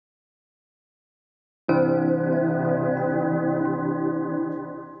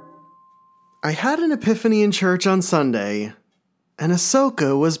I had an epiphany in church on Sunday, and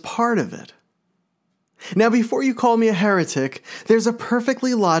AHSOKA was part of it. Now, before you call me a heretic, there's a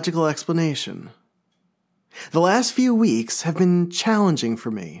perfectly logical explanation. The last few weeks have been challenging for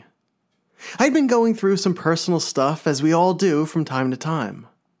me. I'd been going through some personal stuff, as we all do from time to time.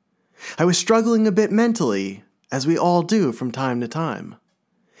 I was struggling a bit mentally, as we all do from time to time.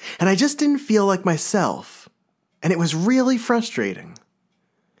 And I just didn't feel like myself, and it was really frustrating.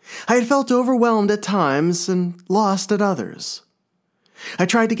 I had felt overwhelmed at times and lost at others. I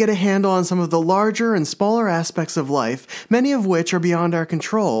tried to get a handle on some of the larger and smaller aspects of life, many of which are beyond our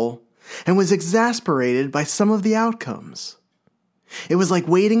control, and was exasperated by some of the outcomes. It was like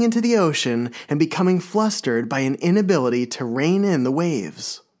wading into the ocean and becoming flustered by an inability to rein in the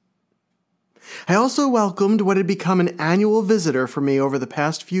waves. I also welcomed what had become an annual visitor for me over the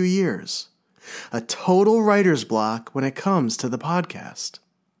past few years, a total writer's block when it comes to the podcast.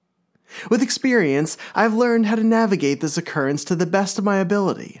 With experience, I've learned how to navigate this occurrence to the best of my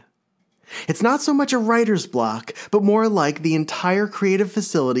ability. It's not so much a writer's block, but more like the entire creative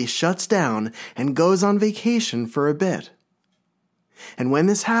facility shuts down and goes on vacation for a bit. And when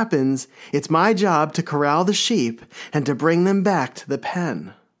this happens, it's my job to corral the sheep and to bring them back to the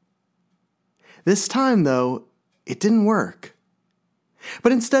pen. This time, though, it didn't work.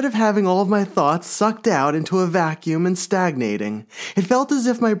 But instead of having all of my thoughts sucked out into a vacuum and stagnating, it felt as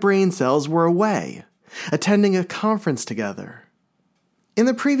if my brain cells were away, attending a conference together. In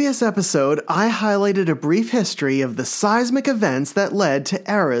the previous episode, I highlighted a brief history of the seismic events that led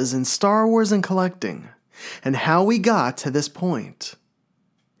to eras in Star Wars and collecting, and how we got to this point.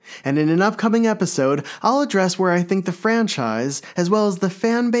 And in an upcoming episode, I'll address where I think the franchise, as well as the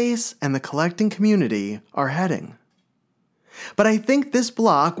fan base and the collecting community, are heading. But I think this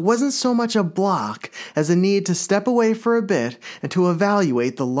block wasn't so much a block as a need to step away for a bit and to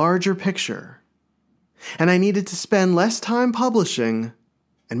evaluate the larger picture. And I needed to spend less time publishing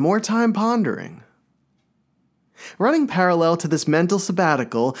and more time pondering. Running parallel to this mental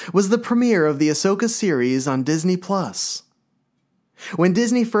sabbatical was the premiere of the AHSOKA series on Disney+. When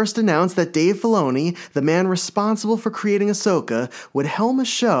Disney first announced that Dave Filoni, the man responsible for creating AHSOKA, would helm a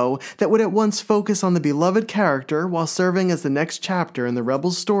show that would at once focus on the beloved character while serving as the next chapter in the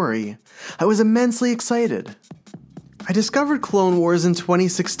Rebels story, I was immensely excited. I discovered Clone Wars in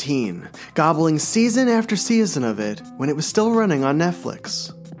 2016, gobbling season after season of it when it was still running on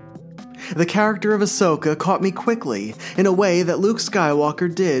Netflix. The character of AHSOKA caught me quickly in a way that Luke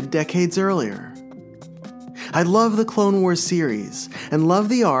Skywalker did decades earlier. I love the Clone Wars series, and love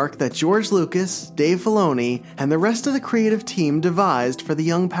the arc that George Lucas, Dave Filoni, and the rest of the creative team devised for the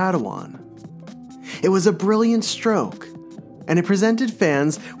young Padawan. It was a brilliant stroke, and it presented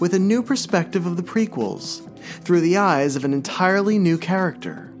fans with a new perspective of the prequels, through the eyes of an entirely new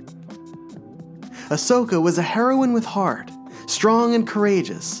character. AHSOKA was a heroine with heart, strong and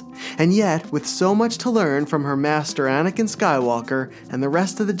courageous, and yet with so much to learn from her master Anakin Skywalker and the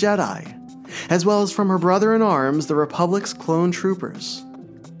rest of the Jedi, as well as from her brother-in-arms, the Republic's clone troopers.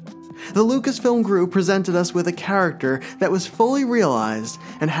 The Lucasfilm group presented us with a character that was fully realized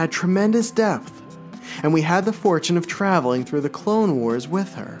and had tremendous depth, and we had the fortune of traveling through the Clone Wars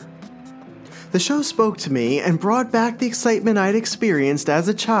with her. The show spoke to me and brought back the excitement I'd experienced as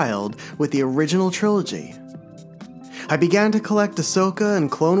a child with the original trilogy. I began to collect AHSOKA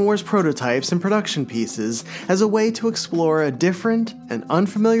and Clone Wars prototypes and production pieces as a way to explore a different and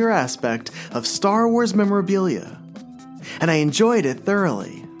unfamiliar aspect of Star Wars memorabilia, and I enjoyed it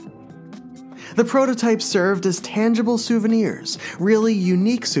thoroughly. The prototypes served as tangible souvenirs, really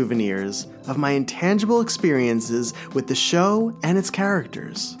unique souvenirs, of my intangible experiences with the show and its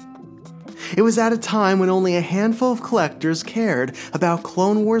characters. It was at a time when only a handful of collectors cared about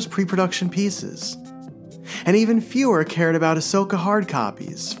Clone Wars pre-production pieces. And even fewer cared about AHSOKA hard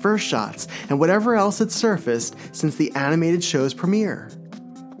copies, first shots, and whatever else had surfaced since the animated show's premiere.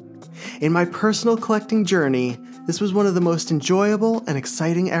 In my personal collecting journey, this was one of the most enjoyable and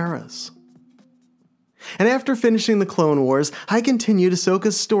exciting eras. And after finishing the Clone Wars, I continued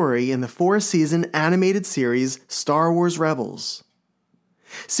AHSOKA's story in the 4-season animated series Star Wars Rebels.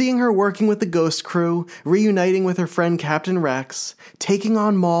 Seeing her working with the Ghost Crew, reuniting with her friend Captain Rex, taking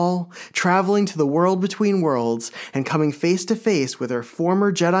on Maul, traveling to the world between worlds, and coming face to face with her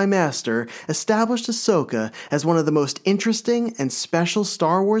former Jedi Master established AHSOKA as one of the most interesting and special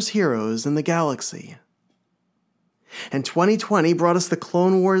Star Wars heroes in the galaxy. And 2020 brought us the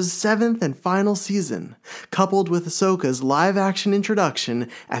Clone Wars' 7th and final season, coupled with AHSOKA's live-action introduction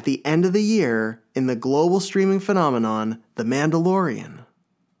at the end of the year in the global streaming phenomenon, The Mandalorian.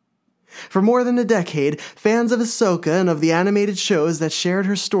 For more than a decade, fans of AHSOKA and of the animated shows that shared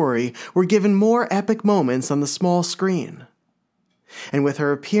her story were given more epic moments on the small screen. And with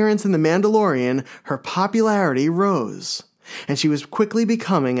her appearance in The Mandalorian, her popularity rose, and she was quickly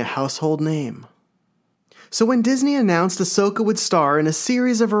becoming a household name. So when Disney announced AHSOKA would star in a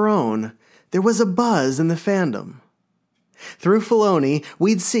series of her own, there was a buzz in the fandom. Through Filoni,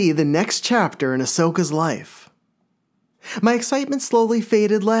 we'd see the next chapter in AHSOKA's life. My excitement slowly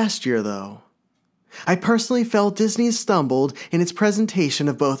faded last year, though. I personally felt Disney stumbled in its presentation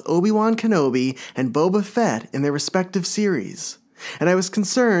of both Obi-Wan Kenobi and Boba Fett in their respective series, and I was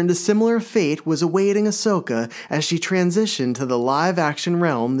concerned a similar fate was awaiting AHSOKA as she transitioned to the live-action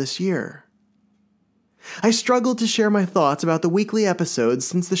realm this year. I struggled to share my thoughts about the weekly episodes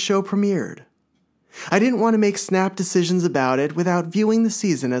since the show premiered. I didn't want to make snap decisions about it without viewing the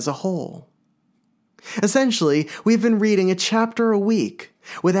season as a whole. Essentially, we've been reading a chapter a week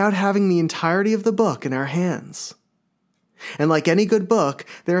without having the entirety of the book in our hands. And like any good book,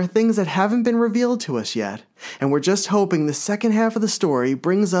 there are things that haven't been revealed to us yet, and we're just hoping the second half of the story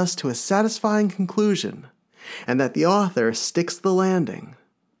brings us to a satisfying conclusion, and that the author sticks the landing.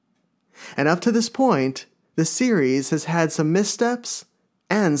 And up to this point, the series has had some missteps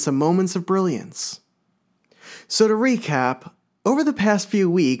and some moments of brilliance. So to recap, over the past few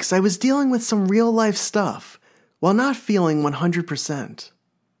weeks, I was dealing with some real-life stuff, while not feeling 100%.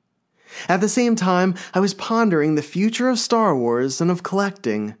 At the same time, I was pondering the future of Star Wars and of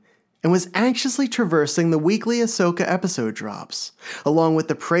collecting, and was anxiously traversing the weekly AHSOKA episode drops, along with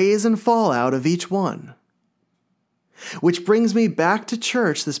the praise and fallout of each one. Which brings me back to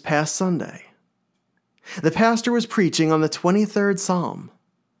church this past Sunday. The pastor was preaching on the 23rd Psalm.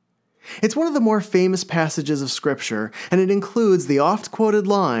 It's one of the more famous passages of Scripture, and it includes the oft-quoted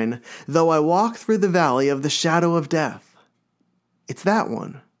line, "Though I walk through the valley of the shadow of death." It's that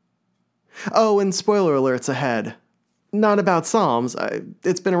one. Oh, and spoiler alerts ahead. Not about Psalms.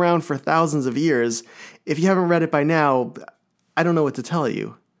 It's been around for thousands of years. If you haven't read it by now, I don't know what to tell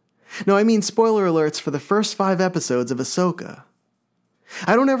you. No, I mean spoiler alerts for the first 5 episodes of AHSOKA.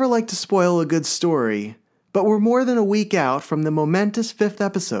 I don't ever like to spoil a good story, but we're more than a week out from the momentous 5th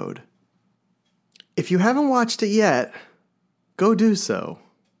episode. If you haven't watched it yet, go do so.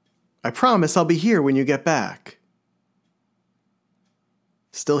 I promise I'll be here when you get back.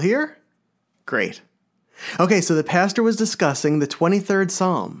 Still here? Great. Okay, so the pastor was discussing the 23rd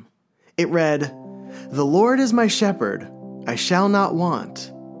Psalm. It read, "The Lord is my shepherd, I shall not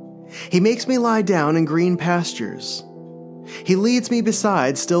want. He makes me lie down in green pastures. He leads me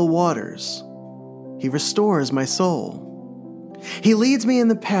beside still waters. He restores my soul. He leads me in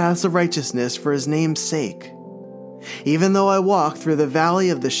the paths of righteousness for his name's sake. Even though I walk through the valley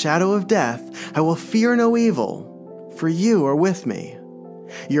of the shadow of death, I will fear no evil, for you are with me.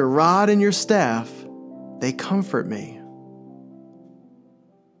 Your rod and your staff, they comfort me."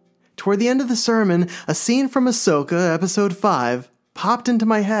 Toward the end of the sermon, a scene from AHSOKA episode 5 popped into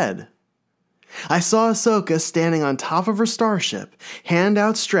my head. I saw AHSOKA standing on top of her starship, hand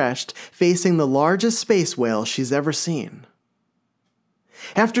outstretched, facing the largest space whale she's ever seen.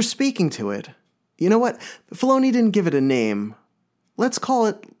 After speaking to it, you know what? Filoni didn't give it a name. Let's call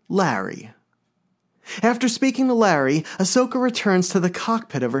it Larry. After speaking to Larry, AHSOKA returns to the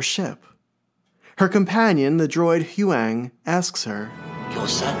cockpit of her ship. Her companion, the droid Huang, asks her, "You're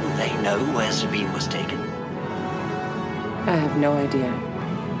certain they know where Sabine was taken?" I have no idea.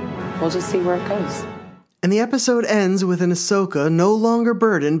 We'll just see where it goes. And the episode ends with an AHSOKA no longer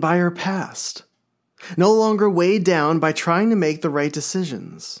burdened by her past. No longer weighed down by trying to make the right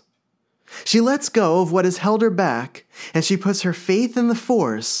decisions. She lets go of what has held her back, and she puts her faith in the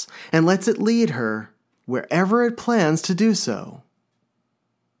Force and lets it lead her wherever it plans to do so.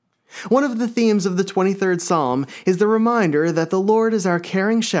 One of the themes of the 23rd Psalm is the reminder that the Lord is our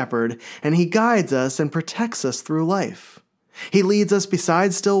caring shepherd, and he guides us and protects us through life. He leads us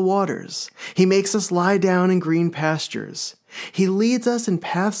beside still waters. He makes us lie down in green pastures. He leads us in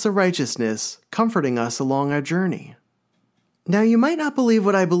paths of righteousness, comforting us along our journey. Now, you might not believe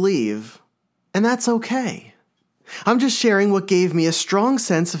what I believe, and that's okay. I'm just sharing what gave me a strong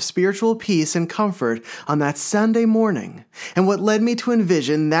sense of spiritual peace and comfort on that Sunday morning, and what led me to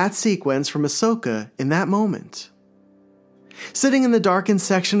envision that sequence from AHSOKA in that moment. Sitting in the darkened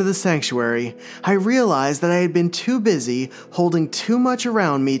section of the sanctuary, I realized that I had been too busy holding too much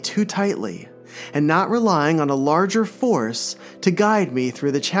around me too tightly, and not relying on a larger force to guide me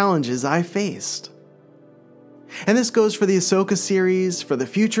through the challenges I faced. And this goes for the AHSOKA series, for the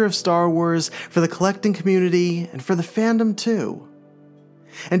future of Star Wars, for the collecting community, and for the fandom too.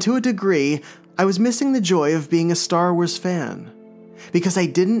 And to a degree, I was missing the joy of being a Star Wars fan. because I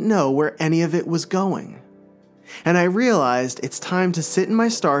didn't know where any of it was going. And I realized it's time to sit in my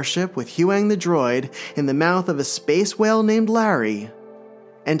starship with Huang the droid in the mouth of a space whale named Larry,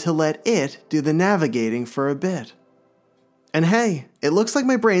 and to let it do the navigating for a bit. And hey, it looks like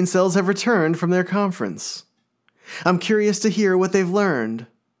my brain cells have returned from their conference. I'm curious to hear what they've learned,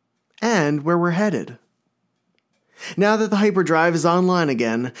 and where we're headed. Now that the hyperdrive is online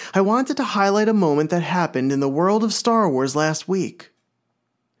again, I wanted to highlight a moment that happened in the world of Star Wars last week.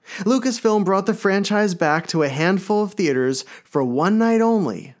 Lucasfilm brought the franchise back to a handful of theaters for one night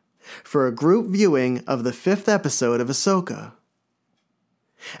only, for a group viewing of the 5th episode of AHSOKA.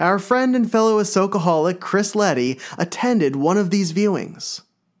 Our friend and fellow AHSOKAholic Chris Letty attended one of these viewings,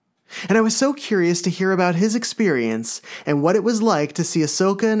 and I was so curious to hear about his experience and what it was like to see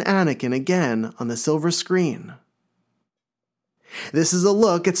Ahsoka and Anakin again on the silver screen. This is a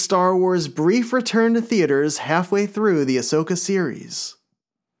look at Star Wars' brief return to theaters halfway through the AHSOKA series.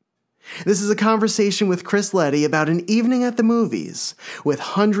 This is a conversation with Chris Letty about an evening at the movies with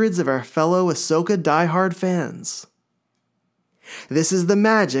hundreds of our fellow AHSOKA diehard fans. This is the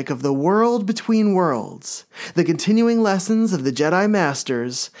magic of the world between worlds, the continuing lessons of the Jedi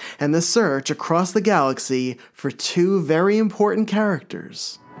Masters, and the search across the galaxy for two very important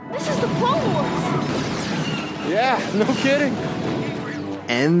characters. This is the Clone Wars! Yeah, no kidding.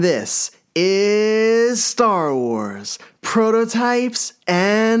 And this is Star Wars, Prototypes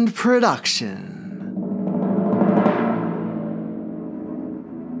and Production.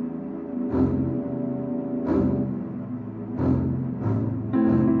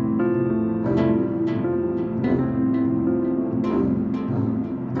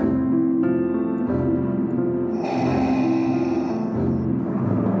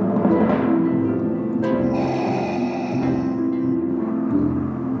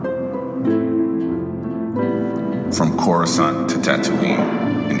 From Coruscant to Tatooine,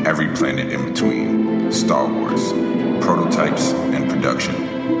 and every planet in between, Star Wars, Prototypes and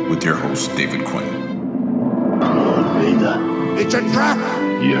Production, with your host, David Quinn. Vader. It's a trap!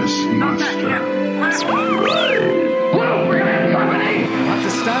 Yes, Master. Whoa, we're gonna have company! Have to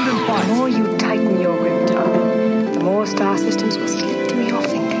stand and fight. The more you tighten your grip, darling, the more star systems will slip through your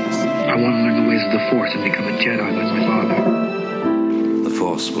fingers. I want to learn the ways of the Force and become a Jedi like my father. The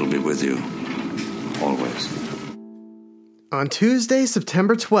Force will be with you, always. On Tuesday,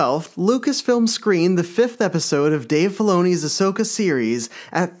 September 12th, Lucasfilm screened the 5th episode of Dave Filoni's AHSOKA series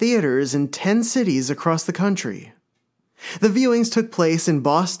at theaters in 10 cities across the country. The viewings took place in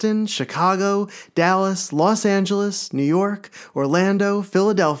Boston, Chicago, Dallas, Los Angeles, New York, Orlando,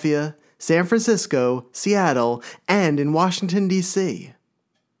 Philadelphia, San Francisco, Seattle, and in Washington, D.C.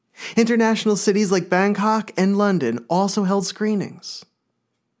 International cities like Bangkok and London also held screenings.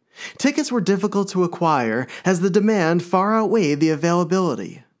 Tickets were difficult to acquire as the demand far outweighed the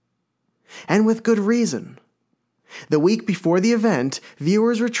availability. And with good reason. The week before the event,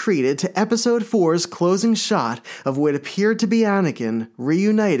 viewers were treated to Episode 4's closing shot of what appeared to be Anakin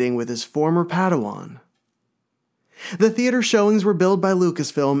reuniting with his former Padawan. The theater showings were billed by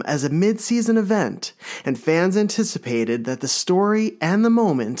Lucasfilm as a mid-season event, and fans anticipated that the story and the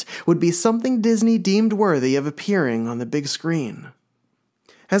moment would be something Disney deemed worthy of appearing on the big screen.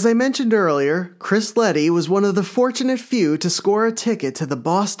 As I mentioned earlier, Chris Letty was one of the fortunate few to score a ticket to the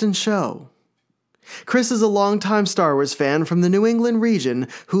Boston show. Chris is a longtime Star Wars fan from the New England region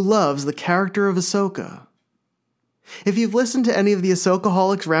who loves the character of Ahsoka. If you've listened to any of the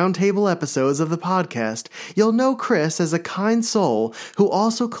AHSOKAholics Roundtable episodes of the podcast, you'll know Chris as a kind soul who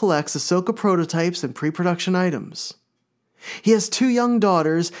also collects Ahsoka prototypes and pre-production items. He has 2 young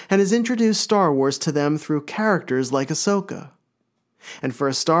daughters and has introduced Star Wars to them through characters like Ahsoka. And for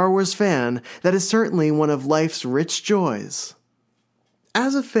a Star Wars fan, that is certainly one of life's rich joys.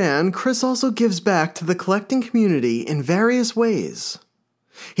 As a fan, Chris also gives back to the collecting community in various ways.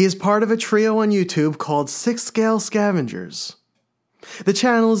 He is part of a trio on YouTube called 6 Scale Scavengers. The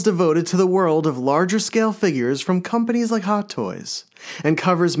channel is devoted to the world of larger scale figures from companies like Hot Toys, and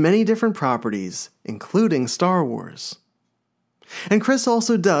covers many different properties, including Star Wars. And Chris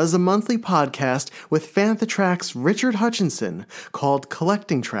also does a monthly podcast with Fantha Track's Richard Hutchinson called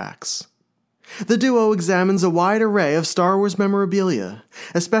Collecting Tracks. The duo examines a wide array of Star Wars memorabilia,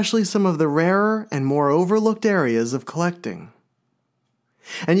 especially some of the rarer and more overlooked areas of collecting.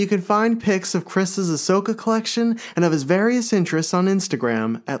 And you can find pics of Chris's AHSOKA collection and of his various interests on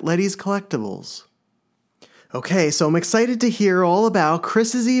Instagram at Letty's Collectibles. Okay, so I'm excited to hear all about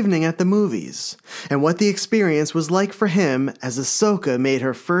Chris's evening at the movies, and what the experience was like for him as Ahsoka made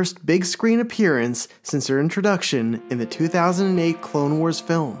her first big screen appearance since her introduction in the 2008 Clone Wars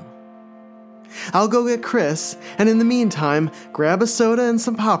film. I'll go get Chris, and in the meantime, grab a soda and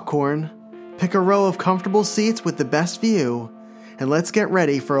some popcorn, pick a row of comfortable seats with the best view, and let's get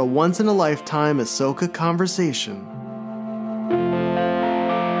ready for a once-in-a-lifetime AHSOKA conversation.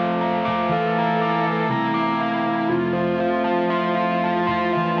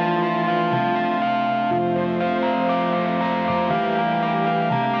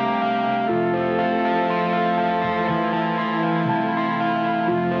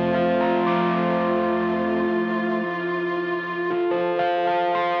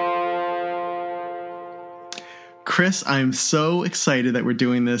 Chris, I'm so excited that we're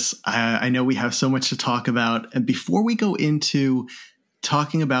doing this. I know we have so much to talk about. And before we go into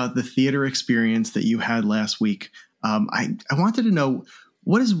talking about the theater experience that you had last week, I wanted to know,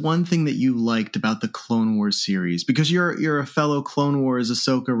 what is one thing that you liked about the Clone Wars series? Because you're a fellow Clone Wars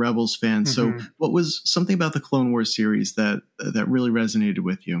AHSOKA Rebels fan. So what was something about the Clone Wars series that really resonated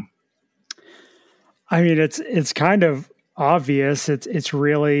with you? I mean, it's kind of obvious. It was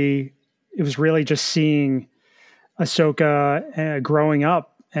really just seeing AHSOKA growing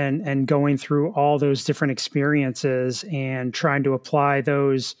up and going through all those different experiences and trying to apply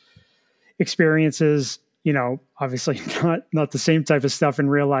those experiences, obviously not the same type of stuff in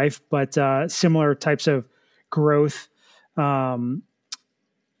real life, but similar types of growth, growing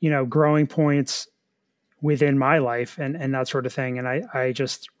points within my life and that sort of thing. And I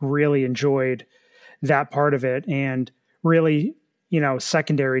just really enjoyed that part of it. And really,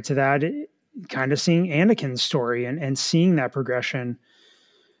 secondary to that, kind of seeing Anakin's story and seeing that progression,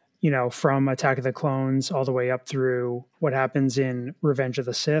 from Attack of the Clones all the way up through what happens in Revenge of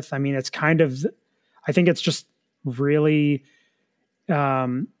the Sith. I mean, I think it's just really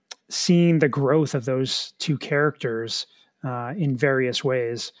seeing the growth of those two characters in various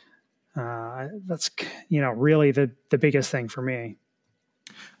ways. That's, really the biggest thing for me.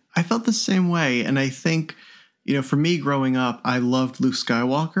 I felt the same way. And I think, for me growing up, I loved Luke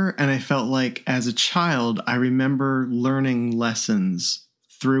Skywalker, and I felt like as a child, I remember learning lessons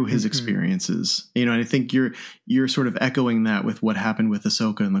through his experiences. And I think you're sort of echoing that with what happened with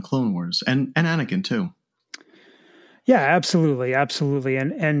AHSOKA in the Clone Wars and Anakin too. Yeah, absolutely. Absolutely.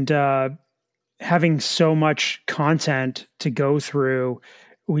 And having so much content to go through,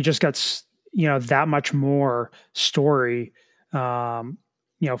 we just got, that much more story,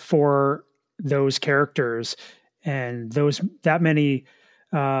 for those characters and that many,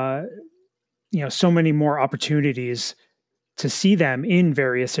 so many more opportunities to see them in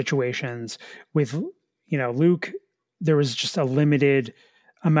various situations. With, Luke, there was just a limited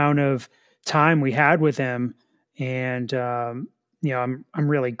amount of time we had with him. And, I'm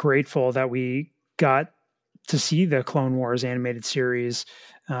really grateful that we got to see the Clone Wars animated series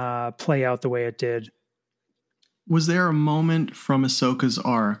play out the way it did. Was there a moment from AHSOKA's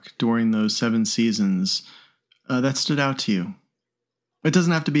arc during those 7 seasons that stood out to you? It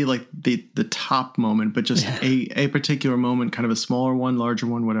doesn't have to be like the top moment, but just a particular moment, kind of a smaller one, larger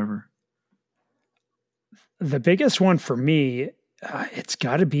one, whatever. The biggest one for me, it's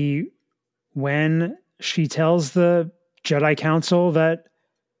got to be when she tells the Jedi Council that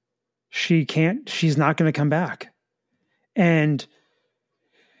she's not going to come back. And,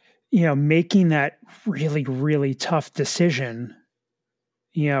 making that really, really tough decision,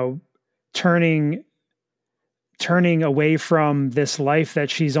 turning away from this life that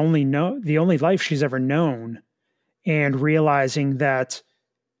she's the only life she's ever known, and realizing that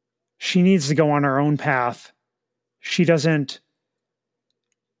she needs to go on her own path. She doesn't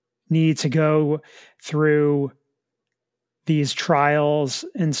need to go through these trials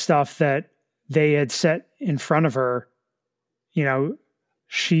and stuff that they had set in front of her.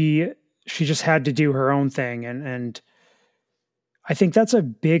 She just had to do her own thing. And I think that's a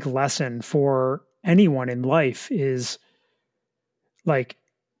big lesson for anyone in life, is like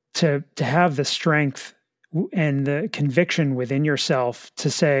to have the strength and the conviction within yourself to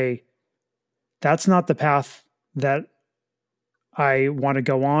say, that's not the path that I want to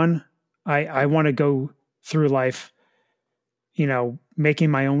go on. I want to go through life, making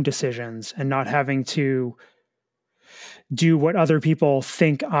my own decisions and not having to do what other people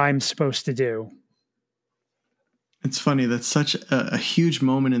think I'm supposed to do. It's funny. That's such a huge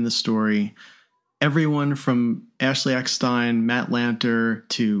moment in the story. Everyone from Ashley Eckstein, Matt Lanter,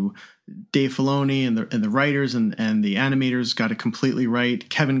 to Dave Filoni and the writers and the animators got it completely right.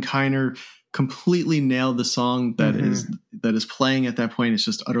 Kevin Kiner completely nailed the song that is playing at that point. It's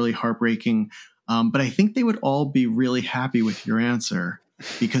just utterly heartbreaking. But I think they would all be really happy with your answer,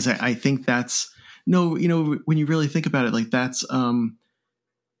 because I think that's when you really think about it, like that's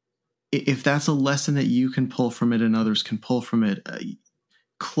if that's a lesson that you can pull from it and others can pull from it,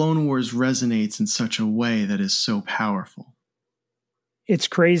 Clone Wars resonates in such a way that is so powerful. It's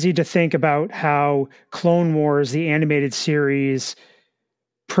crazy to think about how Clone Wars, the animated series,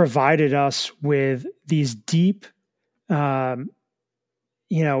 provided us with these deep, emotional,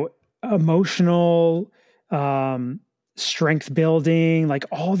 strength building, like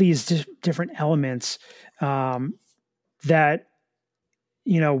all these different elements that,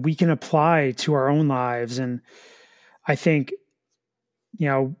 we can apply to our own lives. And I think,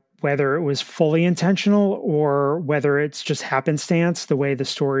 whether it was fully intentional or whether it's just happenstance, the way the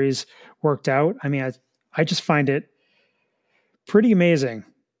stories worked out. I mean, I just find it pretty amazing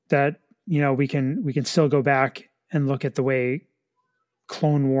that, we can still go back and look at the way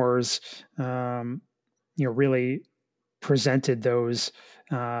Clone Wars, really presented those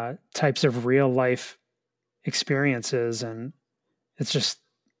types of real life experiences. And it's just,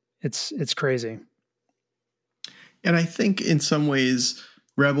 it's crazy. And I think in some ways,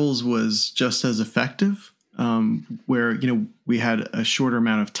 Rebels was just as effective, where, we had a shorter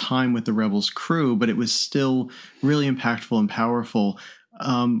amount of time with the Rebels crew, but it was still really impactful and powerful.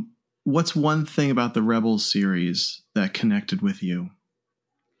 What's one thing about the Rebels series that connected with you?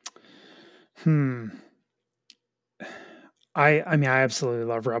 I absolutely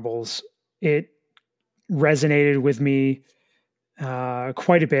love Rebels. It resonated with me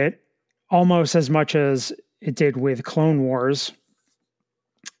quite a bit, almost as much as it did with Clone Wars.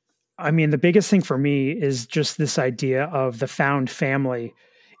 I mean, the biggest thing for me is just this idea of the found family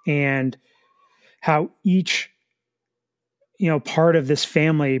and how each, part of this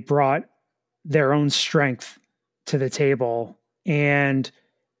family brought their own strength to the table, and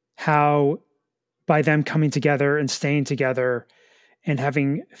how by them coming together and staying together and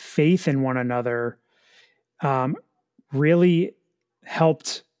having faith in one another, really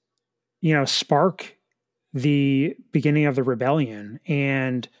helped, spark the beginning of the rebellion.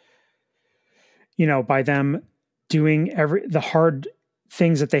 And, by them doing the hard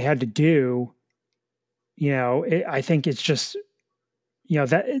things that they had to do, I think it's just,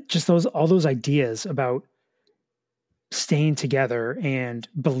 all those ideas about staying together and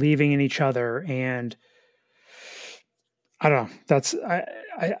believing in each other. And I don't know,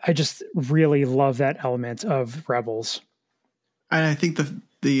 I just really love that element of Rebels. And I think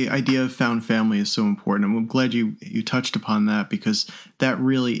the idea of found family is so important. I'm glad you touched upon that, because that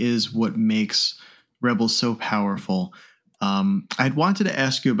really is what makes Rebels so powerful. I'd wanted to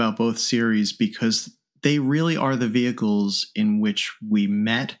ask you about both series because they really are the vehicles in which we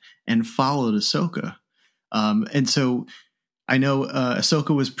met and followed AHSOKA. And so I know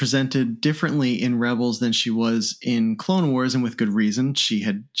AHSOKA was presented differently in Rebels than she was in Clone Wars, and with good reason. She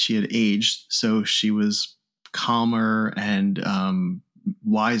had aged, so she was calmer and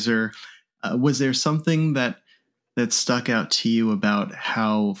wiser. Was there something that stuck out to you about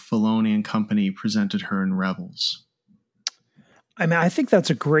how Filoni and company presented her in Rebels? I mean, I think that's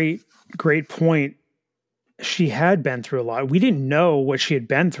a great point. She had been through a lot. We didn't know what she had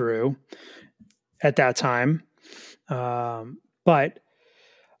been through at that time. But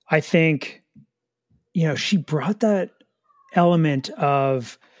I think, she brought that element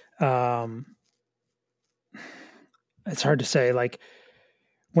of, it's hard to say, like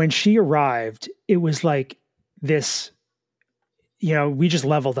when she arrived, it was like this, we just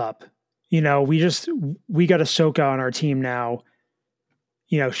leveled up, we got AHSOKA on our team now.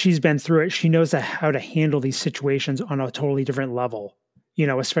 She's been through it. She knows how to handle these situations on a totally different level,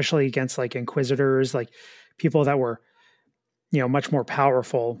 especially against like Inquisitors, like people that were, much more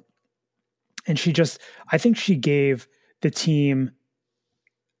powerful. And I think she gave the team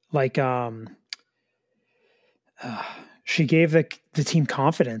like, she gave the team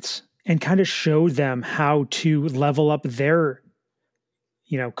confidence and kind of showed them how to level up their,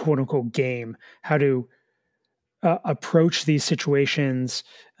 quote unquote game, how to approach these situations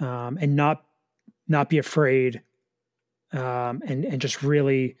and not be afraid, and just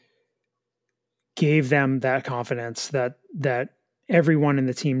really gave them that confidence that everyone in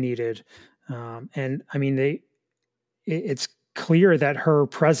the team needed. And I mean, it's clear that her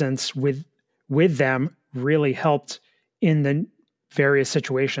presence with them really helped in the various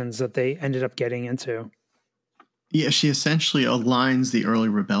situations that they ended up getting into. Yeah, she essentially aligns the early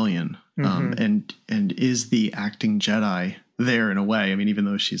rebellion, and is the acting Jedi there in a way. I mean, even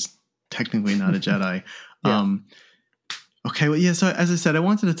though she's technically not a Jedi. Yeah. Okay, well, yeah. So as I said, I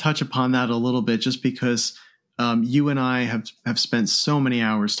wanted to touch upon that a little bit, just because you and I have spent so many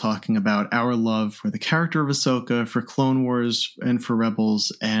hours talking about our love for the character of AHSOKA, for Clone Wars, and for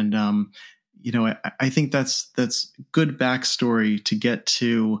Rebels, and I think that's good backstory to get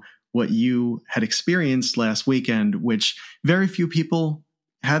to what you had experienced last weekend, which very few people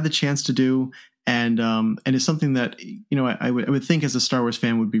had the chance to do, and it's something that I would think as a Star Wars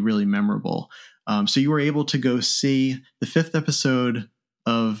fan would be really memorable. So you were able to go see the 5th episode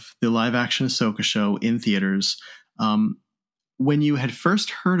of the live action Ahsoka show in theaters. When you had first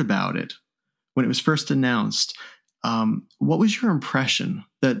heard about it, when it was first announced, what was your impression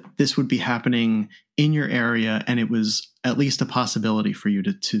that this would be happening in your area, and it was at least a possibility for you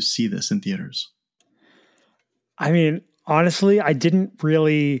to see this in theaters? I mean, honestly, I didn't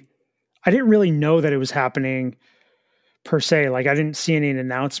really know that it was happening per se. Like, I didn't see any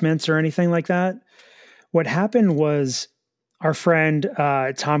announcements or anything like that. What happened was our friend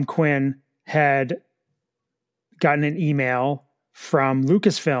Tom Quinn had gotten an email from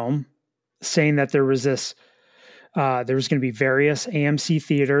Lucasfilm saying that there was going to be various AMC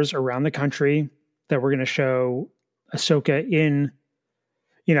theaters around the country that were going to show Ahsoka in,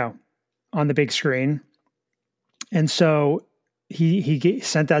 on the big screen. And so he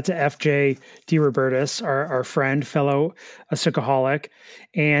sent that to FJ DeRobertis, our friend, fellow Ahsoka-holic,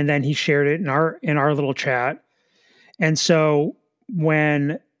 and then he shared it in our little chat. And so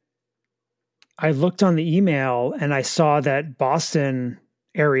when I looked on the email and I saw that Boston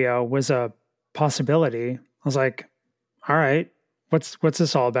area was a possibility, I was like, all right, what's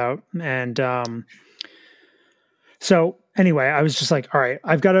this all about? And so anyway, I was just like, all right,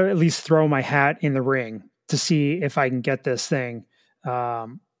 I've got to at least throw my hat in the ring to see if I can get this thing.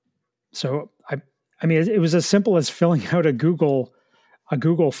 So I mean, it was as simple as filling out a Google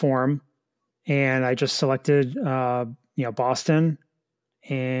form, and I just selected, Boston,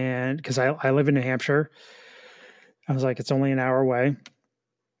 and because I live in New Hampshire, I was like, it's only an hour away,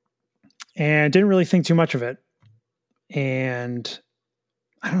 and didn't really think too much of it. And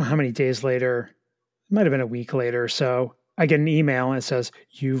I don't know how many days later, it might've been a week later. So I get an email and it says,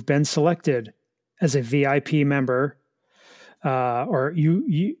 you've been selected as a VIP member, or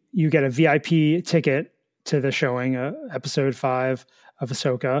you get a VIP ticket to the showing, episode 5 of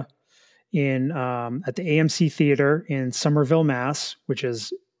Ahsoka at the AMC Theater in Somerville, Mass, which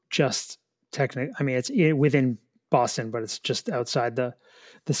is just technically, I mean, it's within Boston, but it's just outside the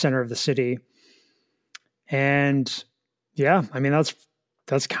center of the city. And yeah, I mean,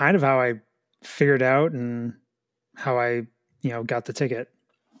 that's kind of how I figured out and how I, got the ticket.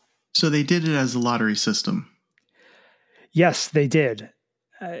 So they did it as a lottery system. Yes, they did.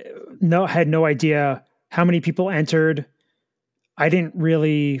 Had no idea how many people entered. I didn't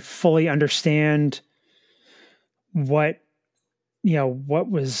really fully understand what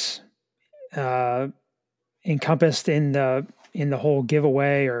was encompassed in the whole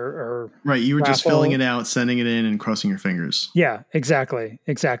giveaway or right. You were raffle. Just filling it out, sending it in, and crossing your fingers. Yeah, exactly.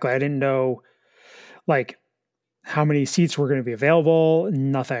 I didn't know like how many seats were going to be available.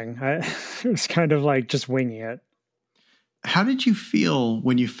 Nothing. It was kind of like just winging it. How did you feel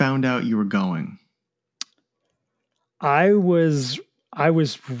when you found out you were going? I was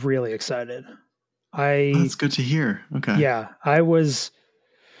really excited. That's good to hear. Okay. Yeah, I was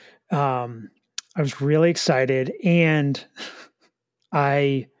really excited, and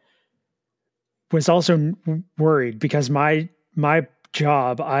I was also worried because my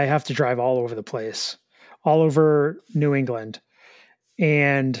job, I have to drive all over the place, all over New England.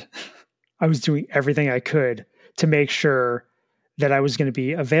 And I was doing everything I could to make sure that I was going to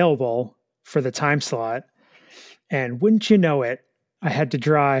be available for the time slot. And wouldn't you know it, I had to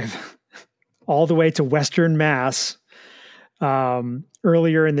drive all the way to Western Mass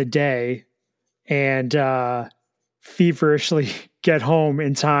earlier in the day and feverishly get home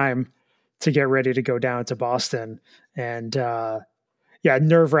in time to get ready to go down to Boston. And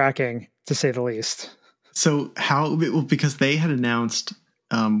nerve-wracking to say the least. So because they had announced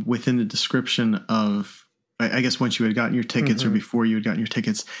within the description of, I guess once you had gotten your tickets or before you had gotten your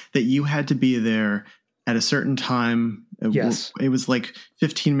tickets, that you had to be there at a certain time. Yes. It was like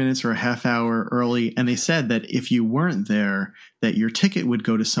 15 minutes or a half hour early. And they said that if you weren't there, that your ticket would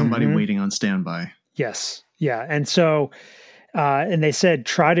go to somebody waiting on standby. Yes. Yeah. And so, and they said,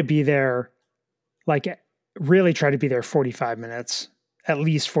 try to be there, really try to be there 45 minutes, at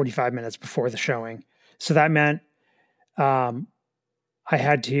least 45 minutes before the showing. So that meant, I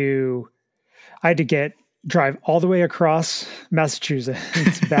had to drive all the way across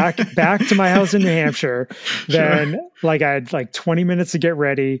Massachusetts, back to my house in New Hampshire. Then I had 20 minutes to get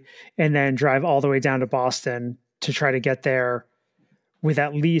ready and then drive all the way down to Boston to try to get there with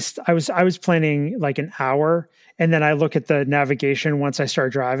at least, I was planning like an hour. And then I look at the navigation once I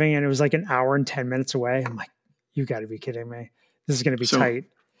start driving and it was like an hour and 10 minutes away. I'm like, you gotta be kidding me. This is going to be tight.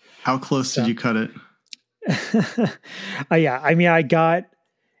 How close did you cut it? Yeah. I mean, I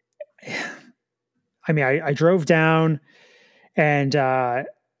drove down And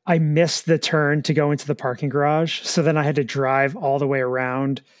I missed the turn to go into the parking garage. So then I had to drive all the way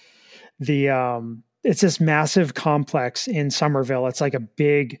around it's this massive complex in Somerville. It's like a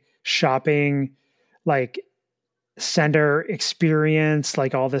big shopping, like center experience,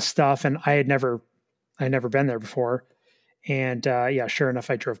 like all this stuff. And I had never been there before. And sure enough,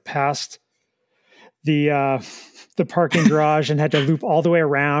 I drove past the parking garage and had to loop all the way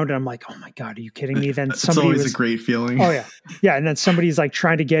around. And I'm like, oh my God, are you kidding me? Then somebody it's always a great feeling. Oh yeah. Yeah. And then somebody's like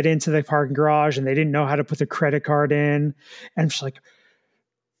trying to get into the parking garage and they didn't know how to put the credit card in. And I'm just like,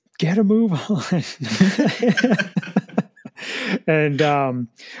 get a move on. And,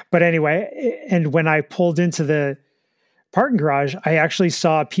 but anyway, and when I pulled into the parking garage, I actually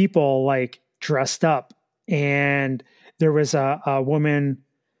saw people like dressed up, and there was a woman,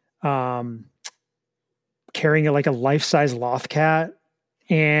 carrying like a life-size loth cat.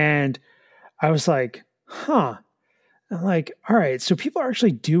 And I was like, huh. I'm like, all right, so people are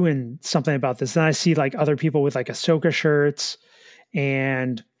actually doing something about this. Then I see like other people with like AHSOKA shirts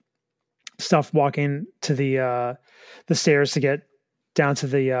and stuff walking to the stairs to get down to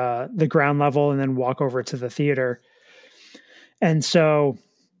the ground level and then walk over to the theater. And so,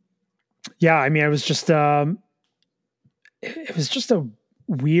 yeah, I mean, it was just a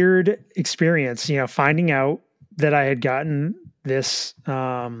weird experience, finding out that I had gotten this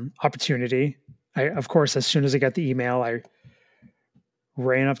opportunity. Of course, as soon as I got the email, I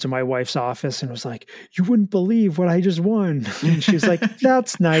ran up to my wife's office and was like, you wouldn't believe what I just won. And she's like,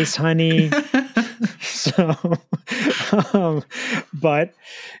 that's nice, honey. So, but,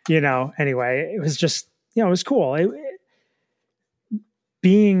 anyway, it was just, it was cool.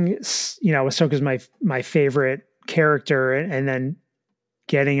 Being, Ahsoka's my favorite character, and then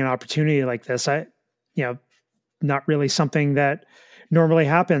getting an opportunity like this, not really something that normally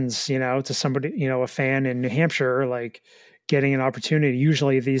happens, to somebody, a fan in New Hampshire, like getting an opportunity.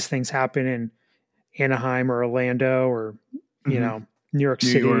 Usually these things happen in Anaheim or Orlando or, New York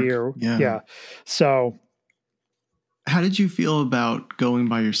City or So how did you feel about going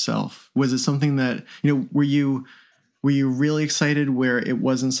by yourself? Was it something that, were you really excited where it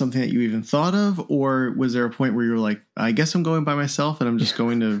wasn't something that you even thought of? Or was there a point where you were like, I guess I'm going by myself and I'm just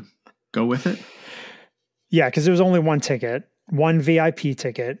going to go with it? Yeah, because there was only one ticket, one VIP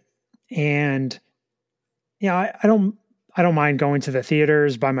ticket. And, I don't mind going to the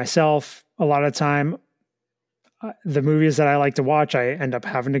theaters by myself. A lot of the time, the movies that I like to watch, I end up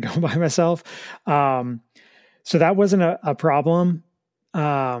having to go by myself. So that wasn't a problem.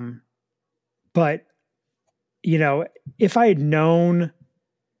 But, if I had known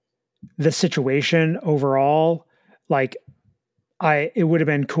the situation overall, like it would have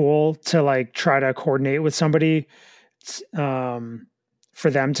been cool to like try to coordinate with somebody, for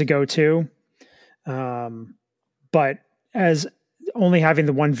them to go to. But as only having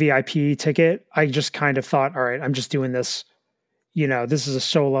the one VIP ticket, I just kind of thought, all right, I'm just doing this, this is a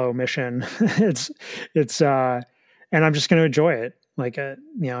solo mission. it's and I'm just going to enjoy it. Like, I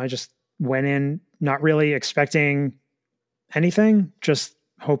just went in not really expecting anything, just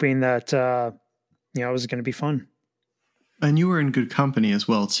hoping that, it was going to be fun. And you were in good company as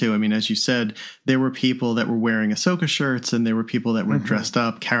well, too. I mean, as you said, there were people that were wearing AHSOKA shirts and there were people that were dressed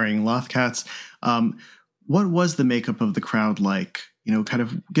up carrying loth cats. What was the makeup of the crowd like? Kind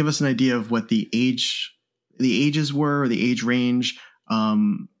of give us an idea of what the ages were, or the age range,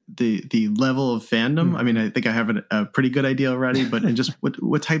 the level of fandom. I mean, I think I have a pretty good idea already, but and just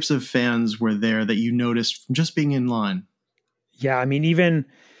what types of fans were there that you noticed from just being in line? Yeah, I mean, even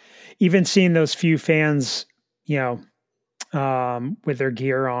seeing those few fans, with their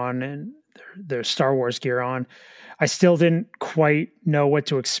gear on and their Star Wars gear on, I still didn't quite know what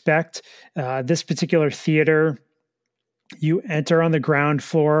to expect. This particular theater, you enter on the ground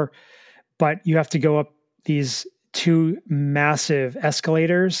floor, but you have to go up these two massive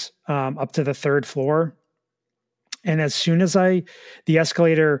escalators up to the third floor. And as soon as the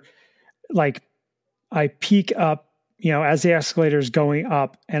escalator, like I peek up, as the escalator is going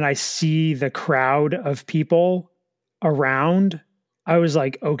up and I see the crowd of people around, I was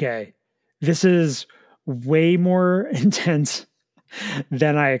like, okay, this is way more intense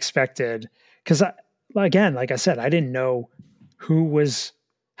than I expected. Because again, like I said, I didn't know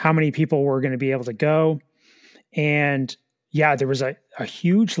how many people were going to be able to go. And yeah, there was a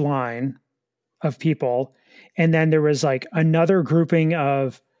huge line of people. And then there was like another grouping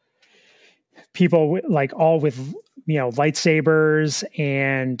of people like all with, lightsabers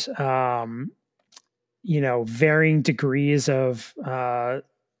and, varying degrees of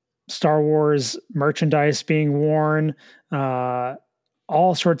Star Wars merchandise being worn,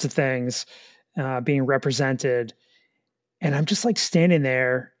 all sorts of things being represented. And I'm just like standing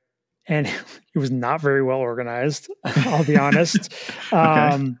there, and it was not very well organized, I'll be honest.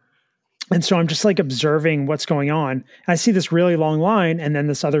 Okay. And so I'm just like observing what's going on. I see this really long line and then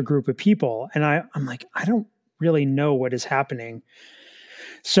this other group of people. And I'm like, I don't really know what is happening.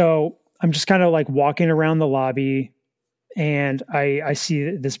 So I'm just kind of like walking around the lobby, and I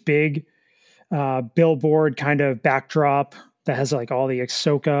see this big billboard kind of backdrop that has like all the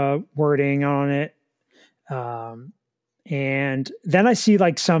AHSOKA wording on it. And then I see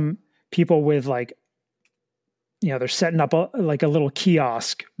like some people with like, they're setting up a little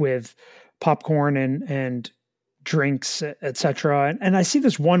kiosk with popcorn and drinks, etc. And I see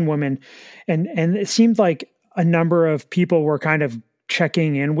this one woman, and it seemed like a number of people were kind of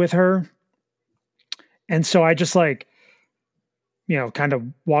checking in with her. And so I just like, kind of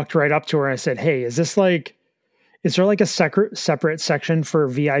walked right up to her and I said, "Hey, is there like a separate section for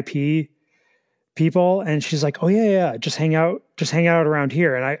VIP people?" And she's like, "Oh yeah. Just hang out around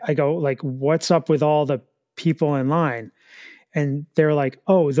here." And I go like, "What's up with all the people in line?" And they're like,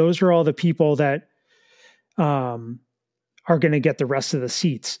 "Oh, those are all the people that are going to get the rest of the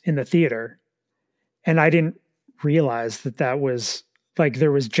seats in the theater." And I didn't realize that was like,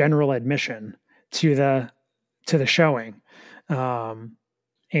 there was general admission to the showing. And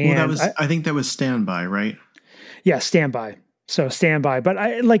I think that was standby, right? Yeah, standby. So standby, but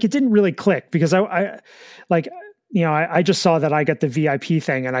it didn't really click because I just saw that I got the VIP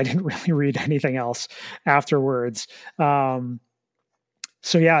thing and I didn't really read anything else afterwards. So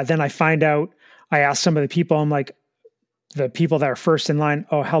yeah, then I find out, I asked some of the people, I'm like, the people that are first in line,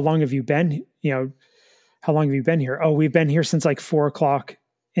 "Oh, how long have you been? How long have you been here?" "Oh, we've been here since like 4:00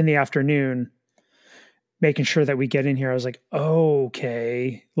 in the afternoon, making sure that we get in here." I was like, "Oh,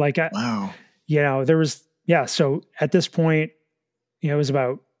 okay." Like, wow. There was, so at this point, it was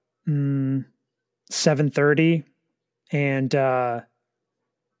about 7:30, and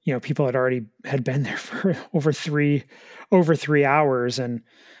people had been there for over 3 hours, and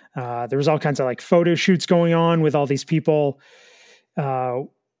there was all kinds of like photo shoots going on with all these people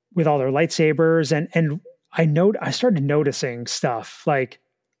with all their lightsabers, and I started noticing stuff like,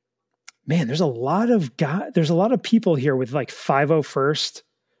 man, there's a lot of people here with like 501st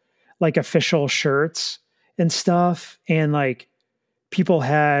like official shirts and stuff, and like people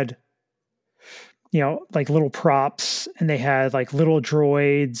had like little props, and they had like little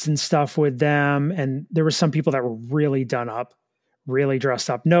droids and stuff with them, and there were some people that were really done up, really dressed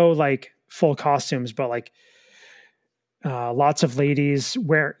up, no like full costumes, but like lots of ladies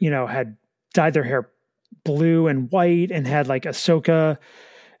had dyed their hair blue and white and had like AHSOKA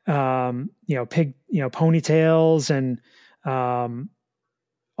ponytails, and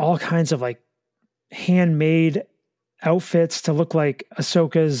all kinds of like handmade outfits to look like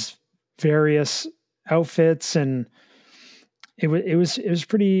AHSOKA's various outfits. And it was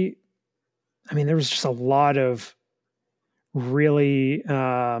pretty, there was just a lot of really,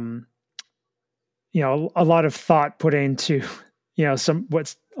 a lot of thought put into,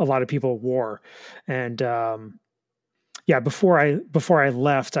 what's a lot of people wore. And, before I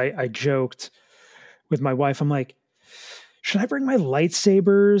left, I joked with my wife. I'm like, should I bring my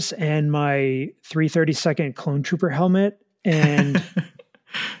lightsabers and my 332nd Clone Trooper helmet? And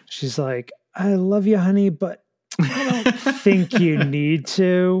she's like, "I love you, honey, but I don't think you need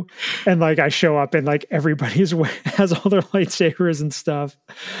to." And like, I show up and like everybody has all their lightsabers and stuff.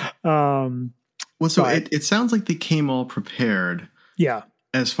 It sounds like they came all prepared. Yeah.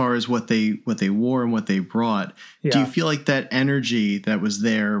 As far as what they wore and what they brought. Yeah. Do you feel like that energy that was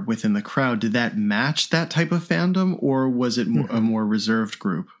there within the crowd, did that match that type of fandom, or was it a more reserved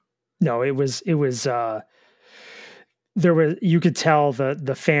group? No, it was you could tell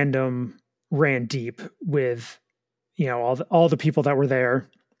the fandom ran deep with, all the people that were there.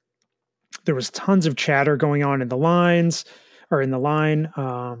 There was tons of chatter going on in the line.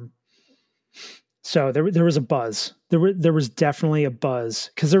 So there was a buzz. There was definitely a buzz,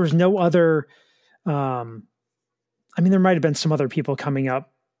 because there was no other. There might have been some other people coming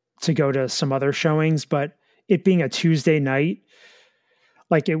up to go to some other showings, but it being a Tuesday night,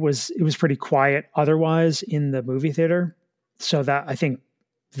 like it was pretty quiet otherwise in the movie theater. So that, I think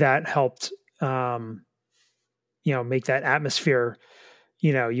that helped, make that atmosphere.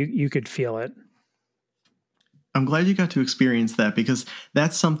 You could feel it. I'm glad you got to experience that, because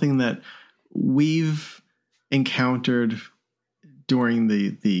that's something that we've encountered during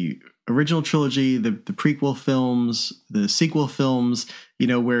the original trilogy, the prequel films, the sequel films,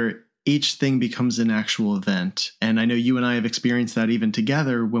 where each thing becomes an actual event. And I know you and I have experienced that even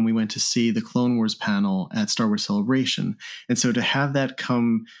together when we went to see the Clone Wars panel at Star Wars Celebration. And so to have that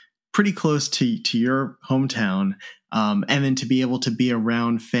come pretty close to your hometown, And then to be able to be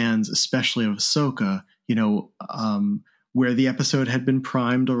around fans, especially of Ahsoka, where the episode had been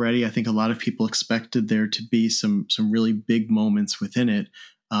primed already. I think a lot of people expected there to be some really big moments within it.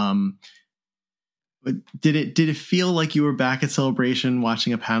 But did it feel like you were back at Celebration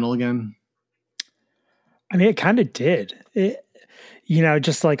watching a panel again? I mean, it kind of did. It,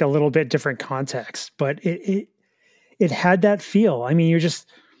 just like a little bit different context, but it had that feel. I mean,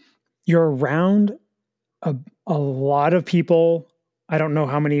 you're around a lot of people. I don't know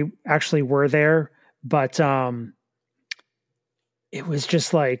how many actually were there, but it was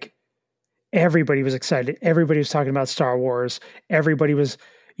just like everybody was excited. Everybody was talking about Star Wars. Everybody was,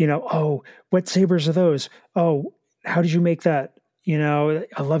 oh, what sabers are those? Oh, how did you make that?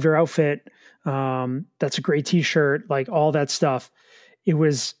 I love your outfit. That's a great t-shirt, like all that stuff. It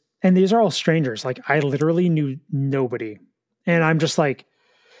was, and these are all strangers. Like I literally knew nobody. And I'm just like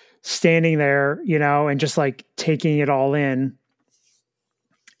standing there, and just like taking it all in.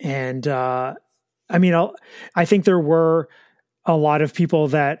 And, I think there were a lot of people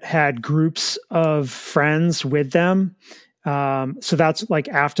that had groups of friends with them. So that's like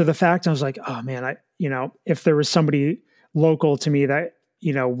after the fact, I was like, oh man, if there was somebody local to me that,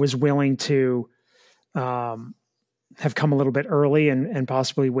 was willing to, have come a little bit early and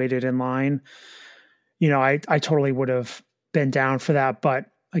possibly waited in line, I totally would have been down for that. But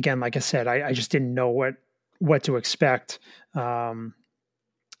again, like I said, I just didn't know what to expect.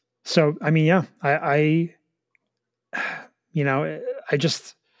 So, I mean, yeah, I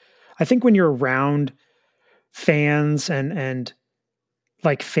think when you're around fans and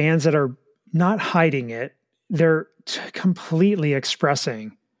like fans that are not hiding it, they're completely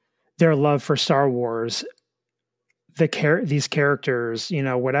expressing their love for Star Wars, these characters,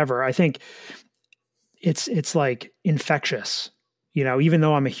 whatever. I think it's like infectious, even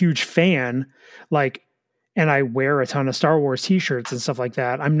though I'm a huge fan, like, and I wear a ton of Star Wars t-shirts and stuff like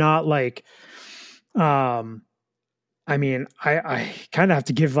that. I'm not like, I kind of have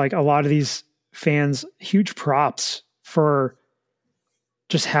to give like a lot of these fans huge props for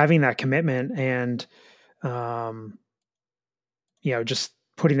just having that commitment and, just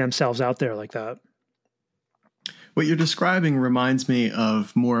putting themselves out there like that. What you're describing reminds me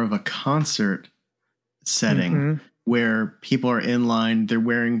of more of a concert setting where people are in line, they're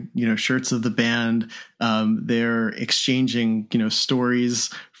wearing, shirts of the band, they're exchanging, stories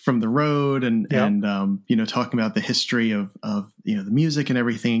from the road and talking about the history of the music and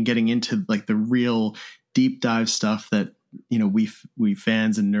everything, and getting into like the real deep dive stuff that, we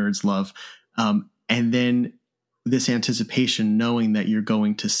fans and nerds love. And then this anticipation, knowing that you're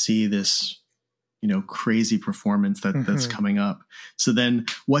going to see this, crazy performance that's coming up. So then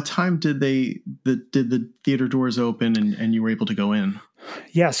what time did the theater doors open and you were able to go in?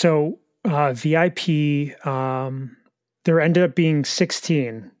 Yeah. So, VIP, there ended up being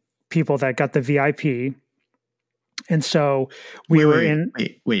 16 people that got the VIP. And so we were in.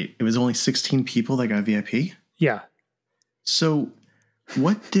 Wait, it was only 16 people that got VIP? Yeah. So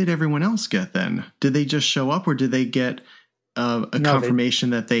what did everyone else get then? Did they just show up, or did they get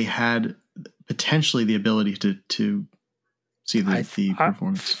confirmation that they had potentially the ability to see the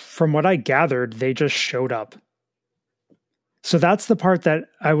performance? From what I gathered, they just showed up. So that's the part that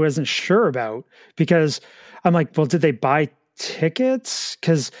I wasn't sure about, because I'm like, well, did they buy tickets?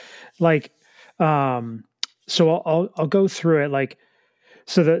 Because like, so I'll go through it. Like,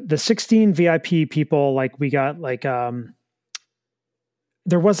 so the 16 VIP people, like we got like,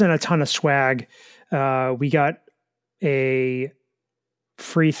 there wasn't a ton of swag. We got a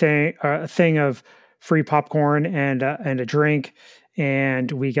free thing of free popcorn and a drink.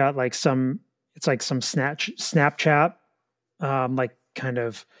 And we got like some Snapchat, like kind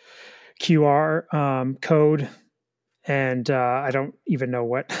of QR code. And I don't even know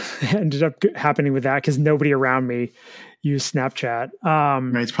what ended up happening with that, because nobody around me used Snapchat.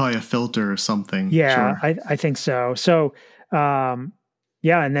 Right, it's probably a filter or something. Yeah, sure. I think so. So,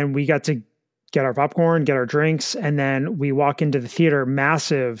 yeah, and then we got to get our popcorn, get our drinks, and then we walk into the theater,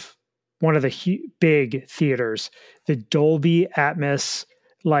 massive, one of the big theaters, the Dolby Atmos,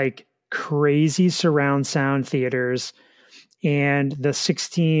 like crazy surround sound theaters, and the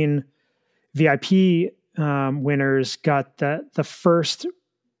 16 VIP winners got the first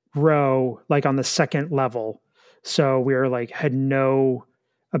row, like on the second level. So we were like, had no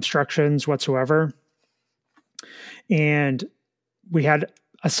obstructions whatsoever. And we had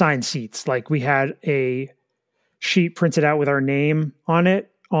assigned seats. Like we had a sheet printed out with our name on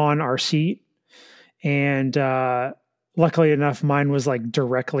it on our seat. And luckily enough, mine was like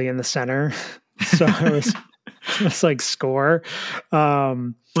directly in the center. So It's like score.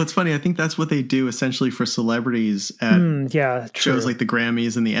 Well, it's funny. I think that's what they do essentially for celebrities at shows like the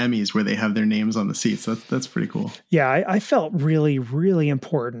Grammys and the Emmys, where they have their names on the seats. That's pretty cool. Yeah, I felt really, really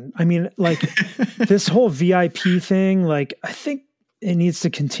important. I mean, like this whole VIP thing, like I think it needs to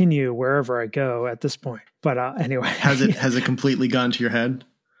continue wherever I go at this point. But anyway, has it completely gone to your head?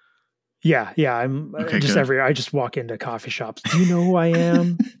 Yeah. I'm just good. I just walk into coffee shops. Do you know who I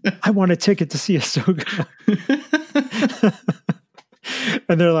am? I want a ticket to see AHSOKA.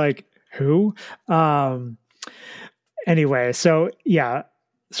 And they're like, who? Anyway, so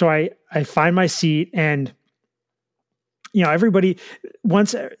I find my seat, and everybody,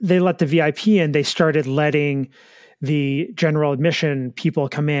 once they let the VIP in, they started letting the general admission people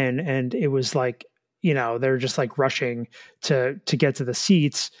come in, and it was like, they're just like rushing to get to the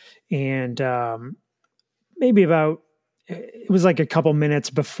seats. And maybe it was like a couple minutes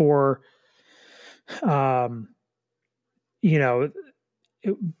before, a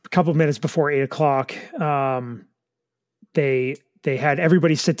couple minutes before 8:00, they had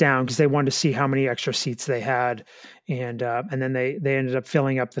everybody sit down because they wanted to see how many extra seats they had. And then they ended up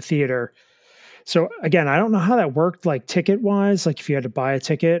filling up the theater. So again, I don't know how that worked, like ticket wise, like if you had to buy a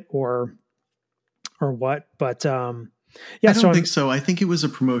ticket or what, but I don't think so. I think it was a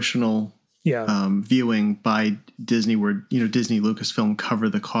promotional viewing by Disney, where Disney Lucasfilm cover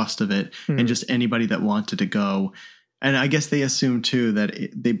the cost of it, and just anybody that wanted to go. And I guess they assume too that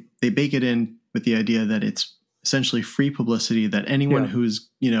they bake it in with the idea that it's essentially free publicity, that anyone who's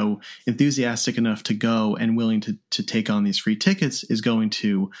enthusiastic enough to go and willing to take on these free tickets is going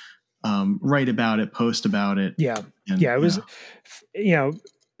to write about it, post about it. It was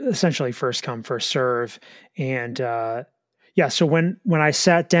essentially first come, first serve. And so when I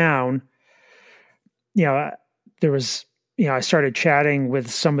sat down, there was, I started chatting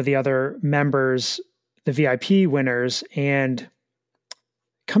with some of the other members, the VIP winners, and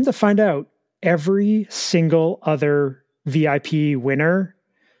come to find out, every single other VIP winner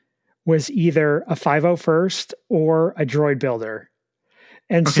was either a 501st or a droid builder.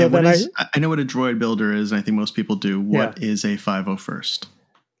 And so then I know what a droid builder is, and I think most people do. What is a 501st?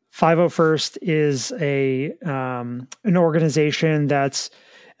 501st is an organization that's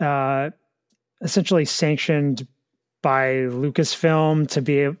essentially sanctioned by Lucasfilm to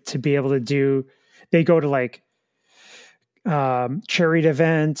be able to do. They go to like charity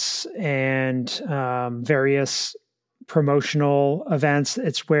events and various promotional events.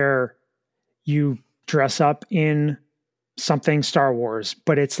 It's where you dress up in something Star Wars,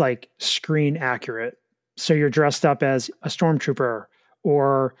 but it's like screen accurate. So you're dressed up as a stormtrooper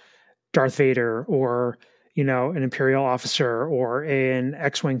or Darth Vader or, an Imperial officer or an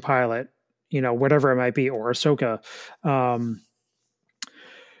X-Wing pilot, whatever it might be, or AHSOKA.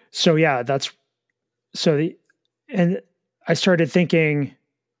 And I started thinking,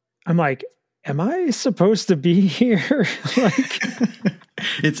 I'm like, am I supposed to be here? Like,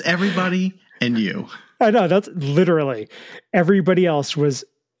 it's everybody and you. I know, that's literally everybody else was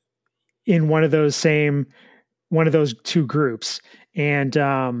in one of those two groups. And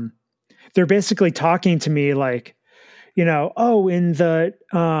they're basically talking to me like, in the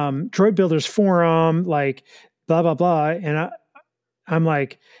Droid Builders Forum, like blah, blah, blah. And I'm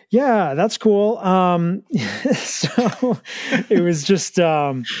like, yeah, that's cool. So it was just,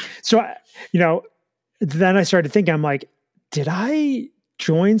 then I started thinking, I'm like, did I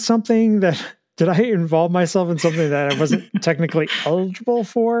join something did I involve myself in something that I wasn't technically eligible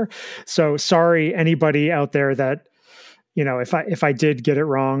for? So sorry, anybody out there that, if I did get it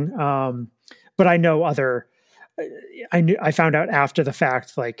wrong. But I know I found out after the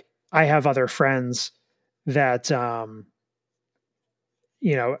fact, like I have other friends that, other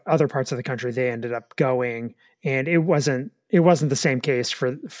parts of the country, they ended up going, and it wasn't the same case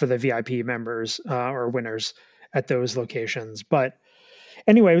for the VIP members or winners at those locations. But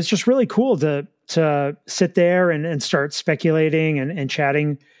anyway, it was just really cool to sit there and start speculating and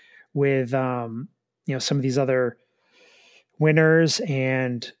chatting with, some of these other winners,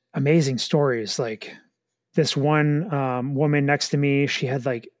 and amazing stories. Like this one woman next to me, she was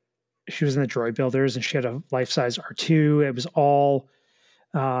in the Droid Builders, and she had a life-size R2. It was all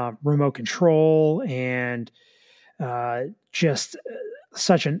remote control, and just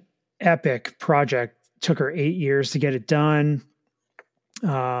such an epic project. Took her 8 years to get it done.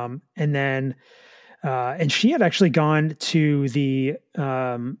 And she had actually gone to the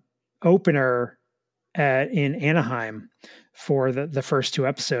opener in Anaheim for the first two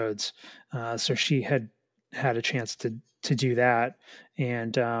episodes. So she had had a chance to do that.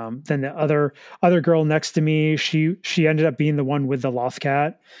 And then the other girl next to me, she ended up being the one with the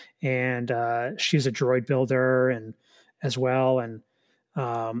Lothcat, and she's a droid builder and as well, and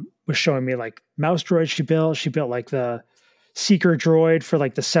was showing me like mouse droids she built. She built like the seeker droid for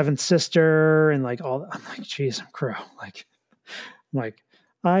like the Seventh Sister and like all. I'm like, geez, I'm crow. Like, I'm like,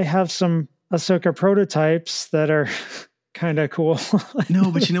 I have some AHSOKA prototypes that are kind of cool.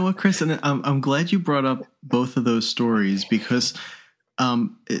 No, but you know what, Chris, and I'm glad you brought up both of those stories, because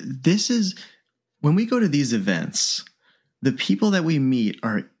this is when we go to these events, the people that we meet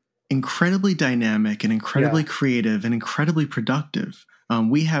are incredibly dynamic and incredibly creative and incredibly productive.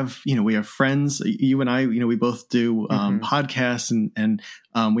 We have friends, you and I, we both do podcasts, and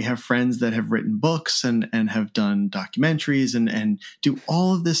we have friends that have written books and have done documentaries and do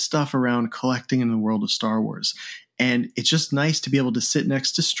all of this stuff around collecting in the world of Star Wars. And it's just nice to be able to sit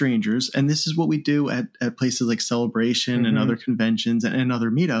next to strangers. And this is what we do at places like Celebration and other conventions and other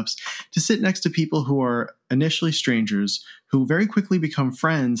meetups, to sit next to people who are initially strangers, who very quickly become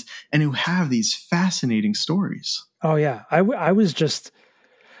friends, and who have these fascinating stories. Oh, yeah. I was just,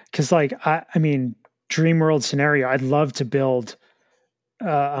 because like, I mean, dream world scenario, I'd love to build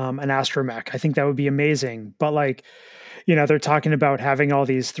an astromech. I think that would be amazing. But like, they're talking about having all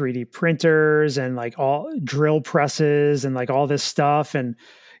these 3D printers and like all drill presses and like all this stuff, and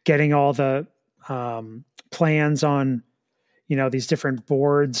getting all the plans on, these different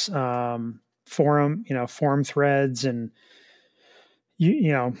boards, forum threads. And,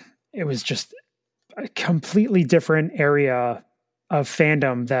 it was just a completely different area of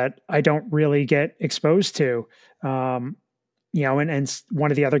fandom that I don't really get exposed to. And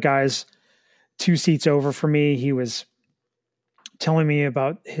one of the other guys 2 seats over from me, he was telling me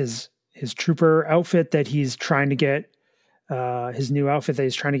about his trooper outfit that he's trying to get, his new outfit that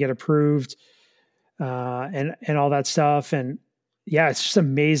he's trying to get approved, and all that stuff. And yeah, it's just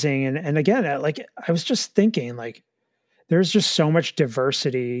amazing. And again, like, I was just thinking, like, there's just so much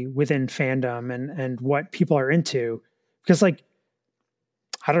diversity within fandom and what people are into, because like,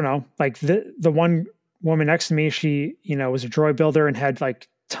 I don't know, like the one woman next to me, she, was a droid builder and had like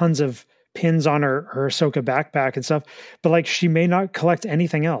tons of pins on her AHSOKA backpack and stuff, but like, she may not collect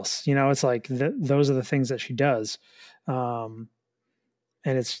anything else. It's like those are the things that she does. And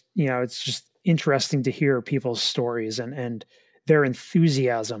it's, it's just interesting to hear people's stories and their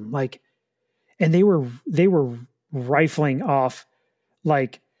enthusiasm. Like, and they were rifling off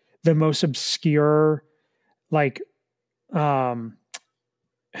like the most obscure, like,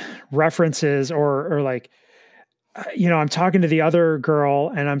 references or like, I'm talking to the other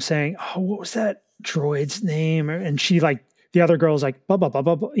girl and I'm saying, oh, what was that droid's name? And she, like, the other girl's like, blah, blah, blah,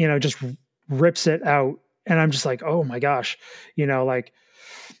 blah, blah, just rips it out. And I'm just like, oh my gosh, like,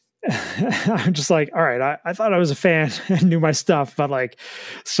 I'm just like, all right, I thought I was a fan and knew my stuff, but like,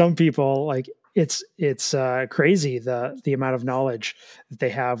 some people, like, it's crazy the amount of knowledge that they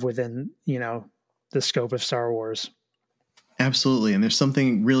have within, the scope of Star Wars. Absolutely. And there's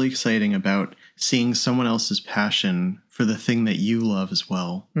something really exciting about seeing someone else's passion for the thing that you love as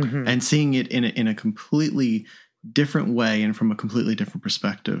well, and seeing it in a completely different way and from a completely different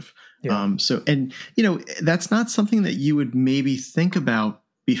perspective. Yeah. That's not something that you would maybe think about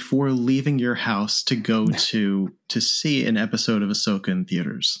before leaving your house to go to see an episode of AHSOKA in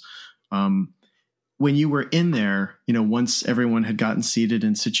theaters. When you were in there, once everyone had gotten seated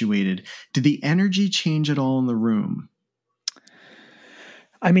and situated, did the energy change at all in the room?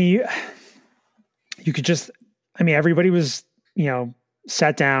 I mean, you could just, everybody was,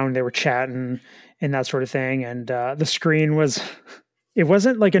 sat down, they were chatting and that sort of thing. And the screen it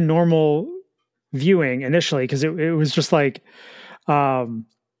wasn't like a normal viewing initially, because it was just like,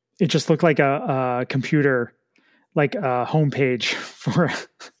 it just looked like a computer, like a homepage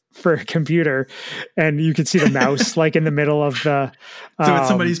for a computer, and you could see the mouse like in the middle of the. So it's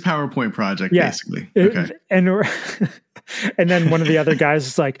somebody's PowerPoint project, basically. Okay. And then one of the other guys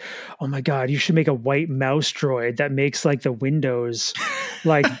is like, "Oh my God, you should make a white mouse droid that makes like the Windows,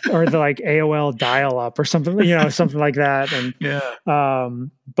 like, or the like AOL dial-up or something, something like that." And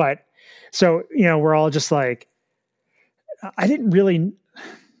but so we're all just like, I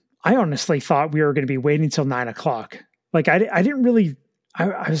honestly thought we were going to be waiting till 9:00. Like I didn't really.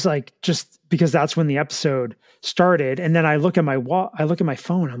 I was like, just because that's when the episode started. And then I look at my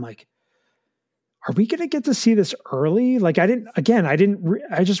phone. I'm like, are we going to get to see this early? Like I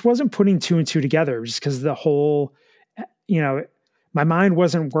just wasn't putting 2 and 2 together, just because the whole, my mind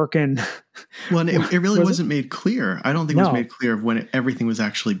wasn't working. Well, it really wasn't made clear. I don't think it was made clear of when everything was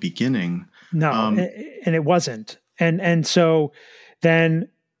actually beginning. No, and it wasn't. And so then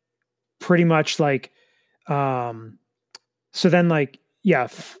pretty much like, So then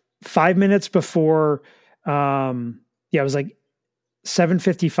 5 minutes before, it was like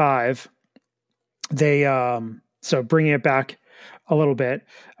 7:55. They, so bringing it back a little bit,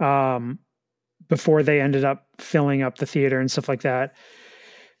 before they ended up filling up the theater and stuff like that,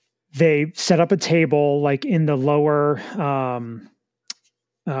 they set up a table like in the lower,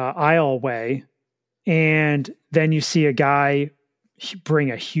 aisleway. And then you see a guy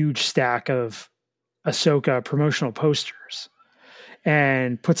bring a huge stack of AHSOKA promotional posters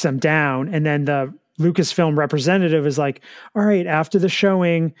and puts them down. And then the Lucasfilm representative is like, all right, after the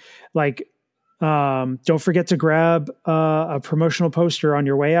showing, like, don't forget to grab a promotional poster on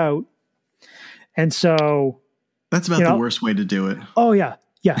your way out. And so that's about the worst way to do it. Oh yeah.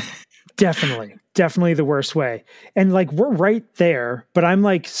 Yeah, definitely the worst way. And like, we're right there, but I'm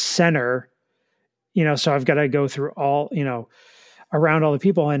like center, so I've got to go through all, around all the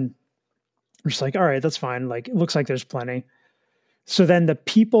people, and I'm just like, all right, that's fine. Like, it looks like there's plenty. So then the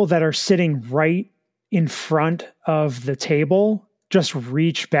people that are sitting right in front of the table just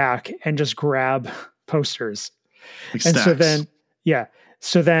reach back and just grab posters. Like and stacks.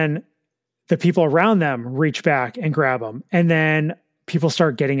 So then the people around them reach back and grab them. And then people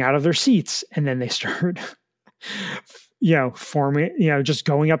start getting out of their seats, and then they start, forming, just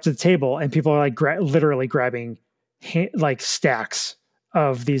going up to the table, and people are like literally grabbing like stacks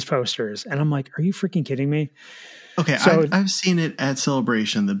of these posters. And I'm like, are you freaking kidding me? Okay, so, I've seen it at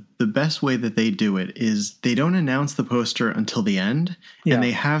Celebration. The best way that they do it is they don't announce the poster until the end, and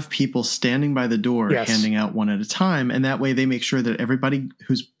they have people standing by the door handing out one at a time, and that way they make sure that everybody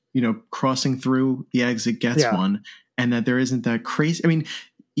who's crossing through the exit gets one, and that there isn't that crazy. I mean,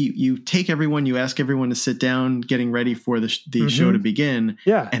 you take everyone, you ask everyone to sit down, getting ready for the show to begin,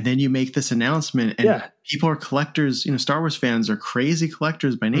 and then you make this announcement, and people are collectors. Star Wars fans are crazy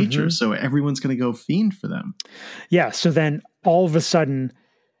collectors by nature, so everyone's going to go fiend for them. Yeah. So then all of a sudden,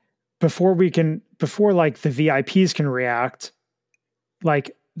 before like the VIPs can react,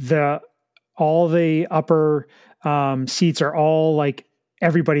 like all the upper seats are all like,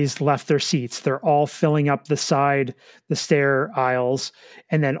 everybody's left their seats. They're all filling up the stair aisles.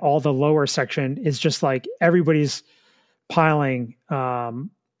 And then all the lower section is just like everybody's piling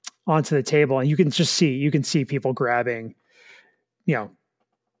onto the table. And you can see people grabbing,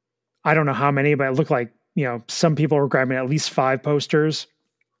 I don't know how many, but it looked like, some people were grabbing at least 5 posters.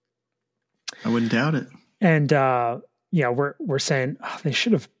 I wouldn't doubt it. And, we're saying they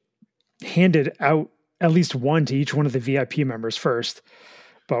should have handed out at least one to each one of the VIP members first,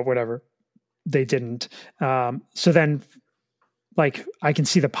 but whatever, they didn't. So then like I can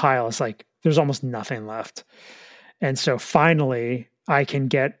see the pile. It's like, there's almost nothing left. And so finally I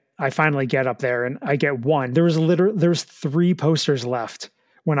finally get up there and I get one. There's 3 posters left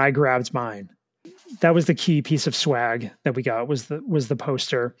when I grabbed mine. That was the key piece of swag that we got was the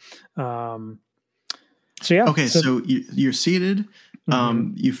poster. So yeah. Okay. So you're seated.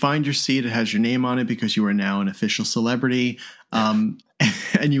 You find your seat. It has your name on it because you are now an official celebrity, and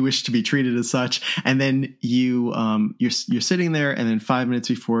you wish to be treated as such. And then you're sitting there, and then 5 minutes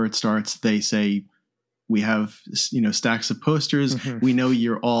before it starts, they say, "We have stacks of posters. We know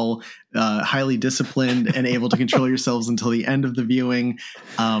you're all highly disciplined and able to control yourselves until the end of the viewing."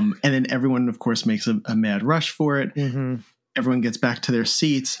 And then everyone, of course, makes a mad rush for it. Everyone gets back to their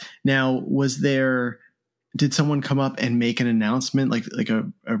seats. Now, did someone come up and make an announcement, like a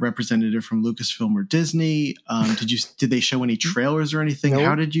representative from Lucasfilm or Disney? Did they show any trailers or anything? Nope.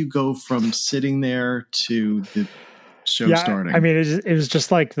 How did you go from sitting there to the show starting? I mean, it was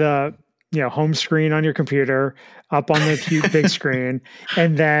just like the home screen on your computer up on the cute big screen,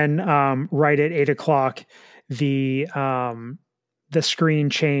 and then right at 8:00, the screen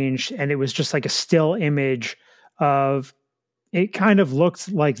changed, and it was just like a still image of. It kind of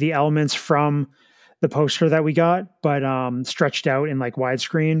looked like the elements from the poster that we got, but stretched out in like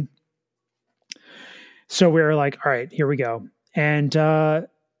widescreen. So we were like, all right, here we go. And I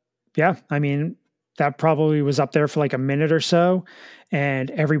mean, that probably was up there for like a minute or so,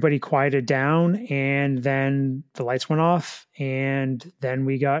 and everybody quieted down, and then the lights went off, and then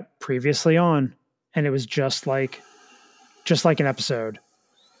we got previously on, and it was just like an episode.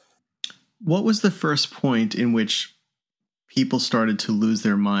 What was the first point in which people started to lose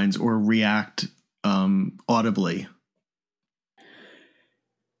their minds or react audibly?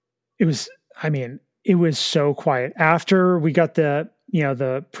 It was so quiet after we got the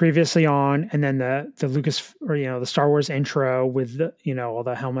previously on, and then the Lucas or the Star Wars intro with the all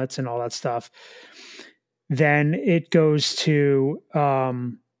the helmets and all that stuff. Then it goes to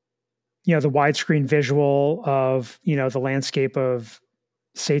the widescreen visual of the landscape of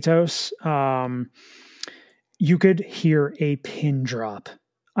Satos, you could hear a pin drop.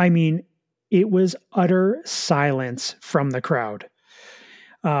 I mean, it was utter silence from the crowd.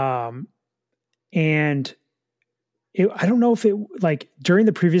 And I don't know if it, like, during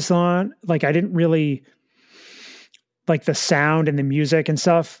the previous one, like, I didn't really like the sound and the music and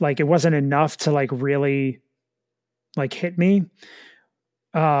stuff. Like, it wasn't enough to like really like hit me.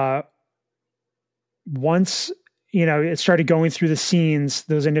 Once, it started going through the scenes,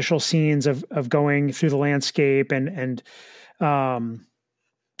 those initial scenes of going through the landscape and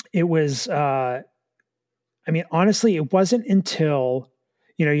it was, I mean, honestly, it wasn't until,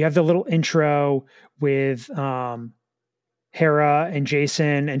 you have the little intro with Hera and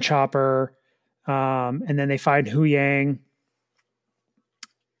Jason and Chopper, and then they find Hu Yang,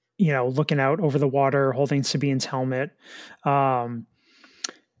 looking out over the water, holding Sabine's helmet.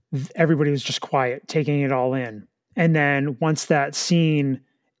 Everybody was just quiet, taking it all in. And then once that scene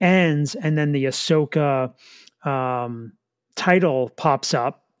ends, and then the AHSOKA title pops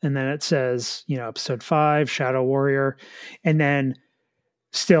up, and then it says, episode 5, Shadow Warrior. And then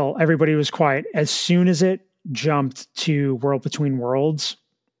still everybody was quiet. As soon as it jumped to World Between Worlds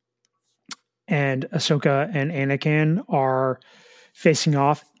and AHSOKA and Anakin are facing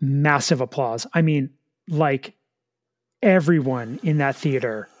off, massive applause. I mean, like, everyone in that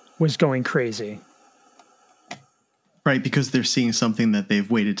theater was going crazy. Right, because they're seeing something that they've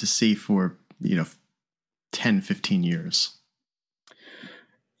waited to see for, 10, 15 years.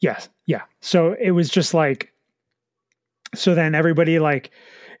 Yes. Yeah. So it was just like, so then everybody like,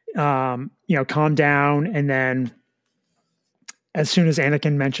 calmed down. And then as soon as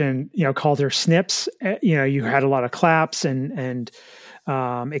Anakin mentioned, called her Snips, you had a lot of claps and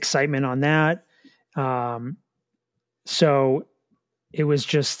excitement on that. So it was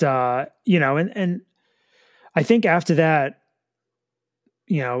just, and I think after that,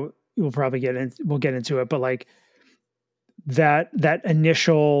 we'll get into it, but like that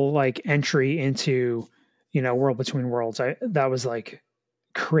initial like entry into, World Between Worlds, that was like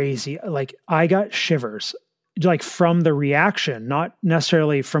crazy. Like, I got shivers, like, from the reaction, not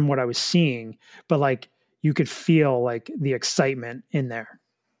necessarily from what I was seeing, but like you could feel like the excitement in there.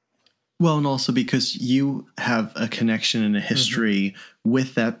 Well, and also because you have a connection and a history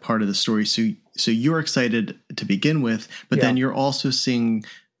with that part of the story. So you're excited to begin with, but then you're also seeing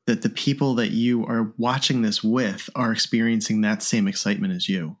that the people that you are watching this with are experiencing that same excitement as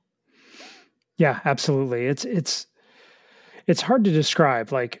you. Yeah, absolutely. It's hard to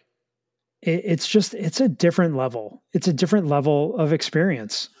describe. Like, it's a different level. It's a different level of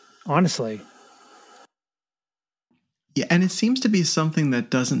experience, honestly. Yeah, and it seems to be something that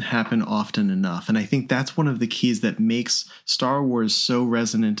doesn't happen often enough. And I think that's one of the keys that makes Star Wars so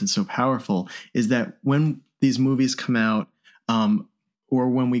resonant and so powerful, is that when these movies come out, or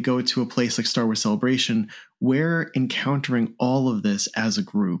when we go to a place like Star Wars Celebration, we're encountering all of this as a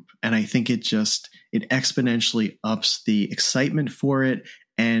group. And I think it exponentially ups the excitement for it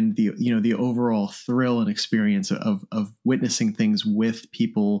and the overall thrill and experience of witnessing things with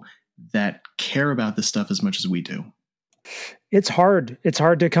people that care about this stuff as much as we do. It's hard. It's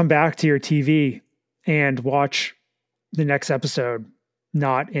hard to come back to your TV and watch the next episode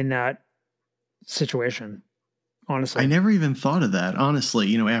not in that situation. Honestly, I never even thought of that.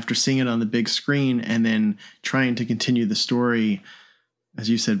 Honestly, after seeing it on the big screen and then trying to continue the story, as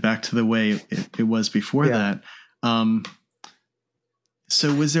you said, back to the way it was before that.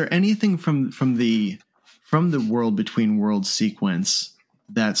 So, was there anything from the World Between Worlds sequence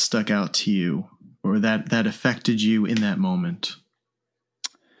that stuck out to you, or that affected you in that moment?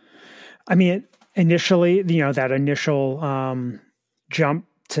 I mean, initially, that initial jump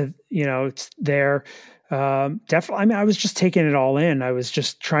to, it's there. Definitely. I mean, I was just taking it all in. I was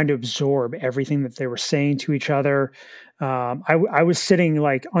just trying to absorb everything that they were saying to each other. I was sitting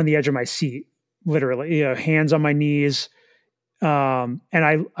like on the edge of my seat, literally, hands on my knees. And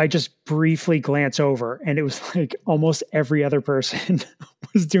I just briefly glance over, and it was like almost every other person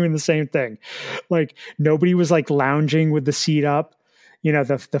was doing the same thing. Like, nobody was like lounging with the seat up, the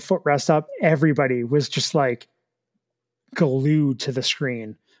footrest up. Everybody was just like glued to the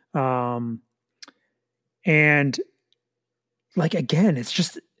screen. And like, again, it's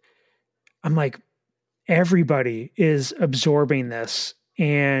just, I'm like, everybody is absorbing this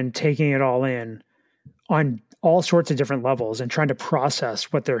and taking it all in on all sorts of different levels and trying to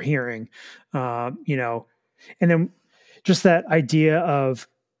process what they're hearing, and then just that idea of,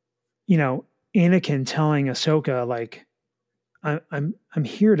 Anakin telling Ahsoka, like, I'm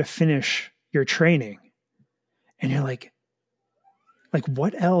here to finish your training. And you're like,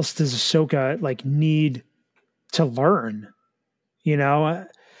 what else does Ahsoka like need to learn? Yeah,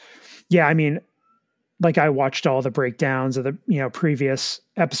 I mean, like I watched all the breakdowns of the, previous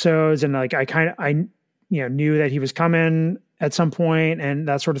episodes, and like I knew that he was coming at some point and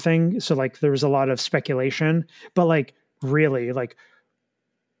that sort of thing. So like there was a lot of speculation, but like really, like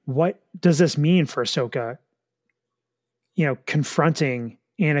what does this mean for Ahsoka? Confronting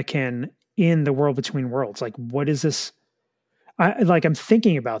Anakin in the world between worlds. Like, what is this? I'm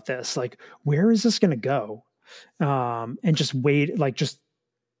thinking about this, like, where is this going to go? And just wait, like just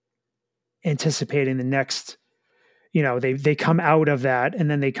anticipating the next, they come out of that and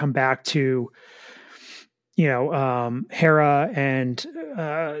then they come back to, Hera and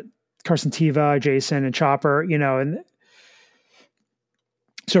Carson Teva, Jason and Chopper, and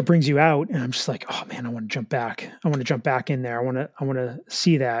so it brings you out, and I'm just like, oh man, I want to jump back. I want to jump back in there. I want to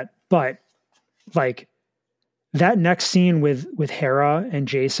see that. But like that next scene with Hera and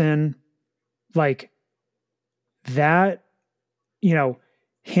Jason, like that,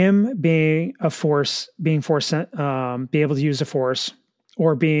 him being a force, be able to use the force,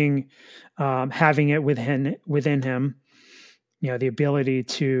 or being, having it within him, the ability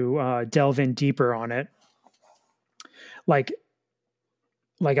to delve in deeper on it. Like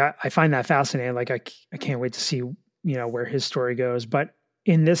I find that fascinating. Like I can't wait to see, where his story goes. But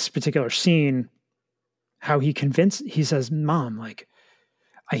in this particular scene, how he says, Mom, like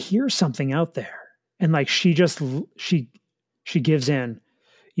I hear something out there. And like, she gives in,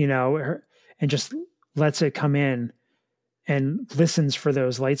 and just lets it come in and listens for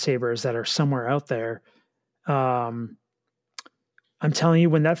those lightsabers that are somewhere out there. I'm telling you,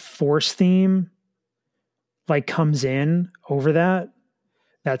 when that Force theme like comes in over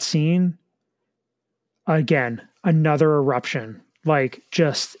that scene, again, another eruption, like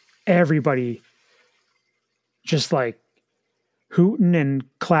just everybody just like hooting and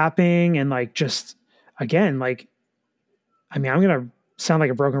clapping and like, just again, like, I mean, I'm going to sound like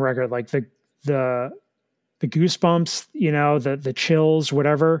a broken record, like the goosebumps, the chills,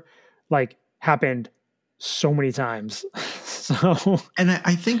 whatever, like happened so many times. And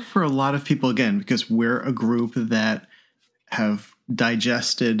I think for a lot of people, again, because we're a group that have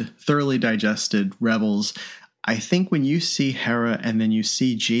thoroughly digested Rebels, I think when you see Hera and then you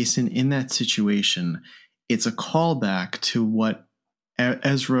see Jason in that situation, it's a callback to what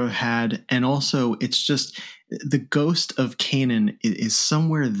Ezra had. And also it's just the ghost of Kanan is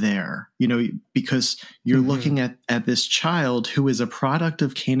somewhere there, because you're looking at this child who is a product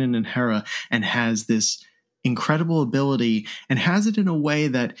of Kanan and Hera and has this incredible ability and has it in a way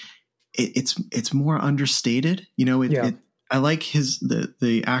that it's more understated. I like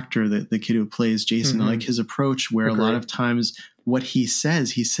the actor, the kid who plays Jason. I like his approach where a lot of times what he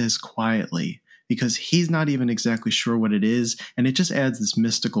says quietly, because he's not even exactly sure what it is. And it just adds this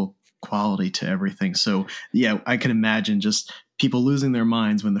mystical quality to everything. So yeah, I can imagine just people losing their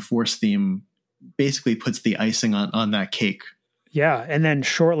minds when the Force theme basically puts the icing on that cake. Yeah. And then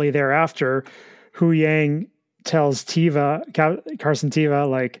shortly thereafter, Hu Yang tells Carson Teva,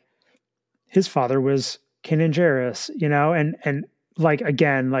 like his father was Kanan Jarrus, and like,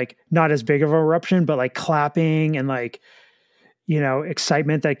 again, like not as big of an eruption, but like clapping and like,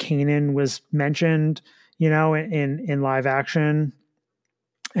 excitement that Kanan was mentioned, in live action.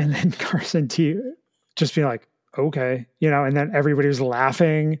 And then Carson Teva just being like, okay, and then everybody was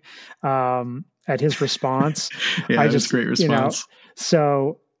laughing at his response. Yeah, it was a great response.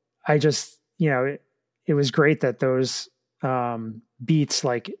 So I just, it was great that those beats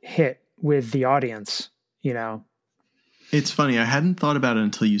like hit with the audience, It's funny. I hadn't thought about it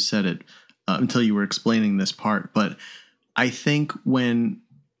until you said it, until you were explaining this part. But I think when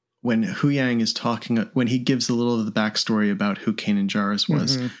Hu Yang is talking, when he gives a little of the backstory about who Kanan Jarrus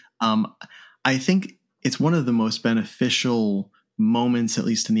was, I think it's one of the most beneficial moments, at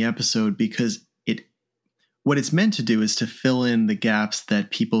least in the episode, because what it's meant to do is to fill in the gaps that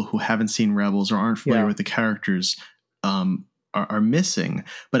people who haven't seen Rebels or aren't familiar with the characters are missing.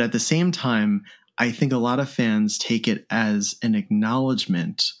 But at the same time, I think a lot of fans take it as an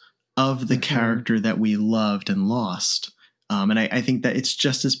acknowledgement of the character that we loved and lost. And I think that it's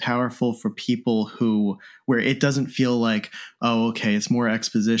just as powerful for people where it doesn't feel like, oh, okay, it's more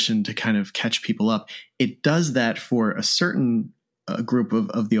exposition to kind of catch people up. It does that for a certain group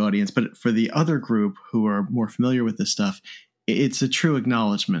of the audience, but for the other group who are more familiar with this stuff, it's a true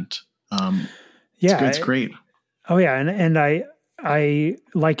acknowledgement. It's great. Oh yeah. And I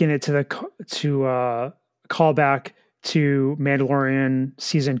liken it to callback to Mandalorian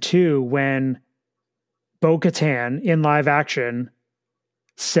season 2, when Bo-Katan in live action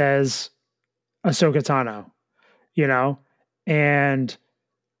says Ahsoka Tano, and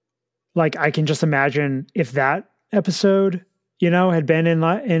like, I can just imagine if that episode, had been in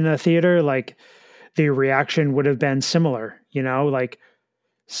a theater, like the reaction would have been similar, like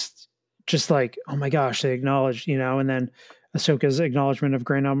just like, oh my gosh, they acknowledged, and then Ahsoka's acknowledgement of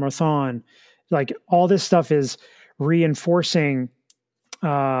Grand Admiral Thrawn, like all this stuff is reinforcing,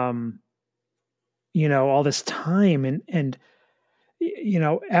 all this time and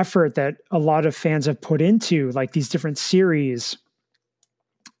effort that a lot of fans have put into like these different series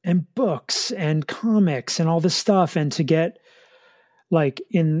and books and comics and all this stuff, and to get like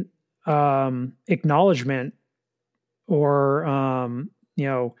in acknowledgement or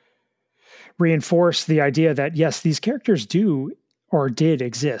reinforce the idea that yes, these characters do or did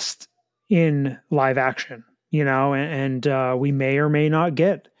exist in live action, and we may or may not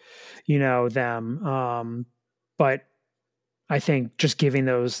get them, but I think just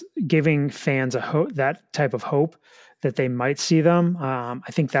giving fans that type of hope that they might see them.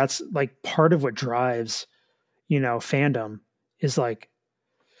 I think that's like part of what drives, fandom, is like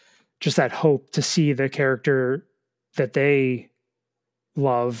just that hope to see the character that they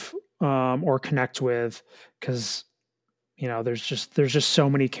love or connect with. Cause there's just so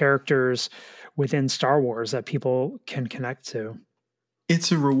many characters within Star Wars that people can connect to.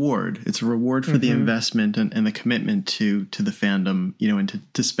 It's a reward. It's a reward for the investment and the commitment to the fandom, and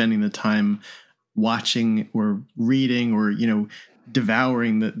to spending the time watching or reading or,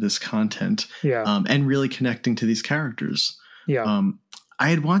 devouring this content, and really connecting to these characters. Yeah. I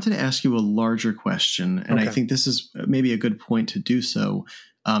had wanted to ask you a larger question, and I think this is maybe a good point to do so.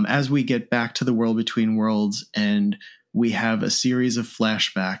 As we get back to the World Between Worlds, and we have a series of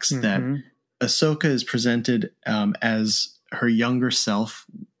flashbacks that Ahsoka is presented as her younger self,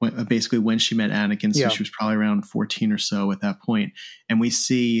 basically when she met Anakin. So she was probably around 14 or so at that point. And we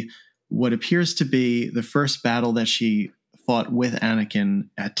see what appears to be the first battle that she fought with Anakin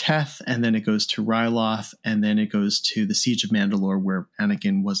at Teth. And then it goes to Ryloth. And then it goes to the Siege of Mandalore, where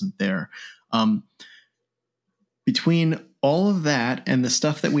Anakin wasn't there. Between all of that and the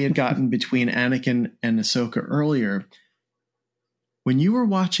stuff that we had gotten between Anakin and Ahsoka earlier, when you were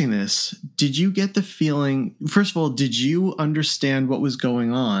watching this, did you get the feeling, first of all, did you understand what was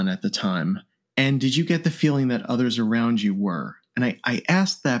going on at the time? And did you get the feeling that others around you were? And I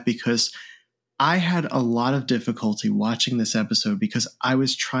asked that because I had a lot of difficulty watching this episode because I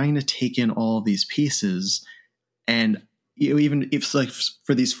was trying to take in all of these pieces. And even if like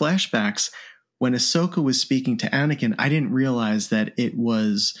for these flashbacks, when Ahsoka was speaking to Anakin, I didn't realize that it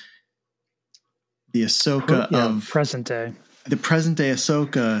was the Ahsoka of present day. The present day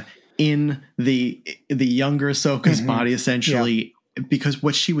Ahsoka in the younger Ahsoka's body, essentially, because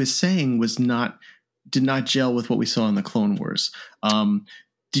what she was saying did not gel with what we saw in the Clone Wars.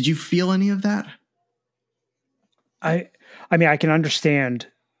 Did you feel any of that? I mean, I can understand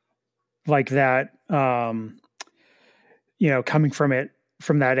like that, coming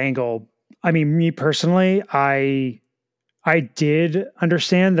from that angle. I mean, me personally, I did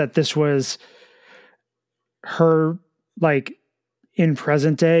understand that this was her, like, in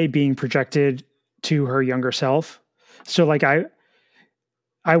present day being projected to her younger self. So like I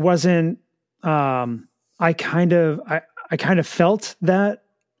wasn't, I kind of felt that.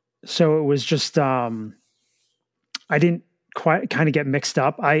 So it was just, I didn't quite kind of get mixed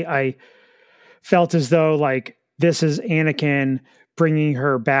up. I felt as though like this is Anakin bringing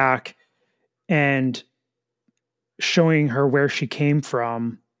her back and showing her where she came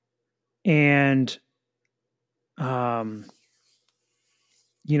from, and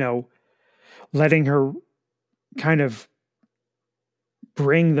letting her kind of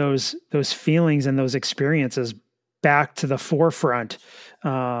bring those feelings and those experiences back to the forefront.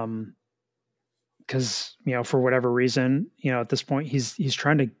 Because, for whatever reason, at this point he's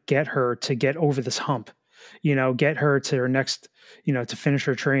trying to get her to get over this hump, get her to her next, to finish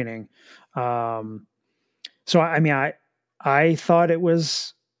her training. So, I mean, I thought it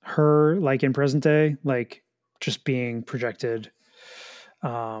was her, like, in present day, like, just being projected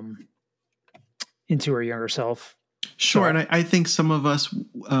into her younger self. Sure. And I think some of us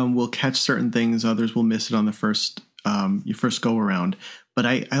will catch certain things. Others will miss it on the first go around. But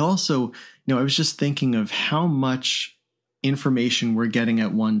I also, I was just thinking of how much information we're getting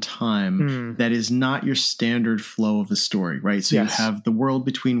at one time that is not your standard flow of the story, right? So you have the World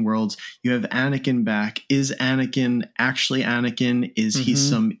Between Worlds, you have Anakin back. Is Anakin actually Anakin? Is he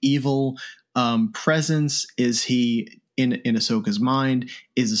some evil presence? Is he in Ahsoka's mind?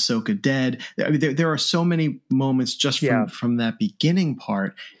 Is Ahsoka dead? I mean, there are so many moments just from that beginning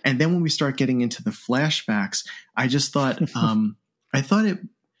part. And then when we start getting into the flashbacks, I just thought,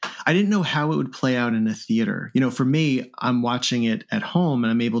 I didn't know how it would play out in a theater. For me, I'm watching it at home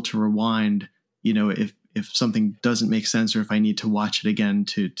and I'm able to rewind, if something doesn't make sense or if I need to watch it again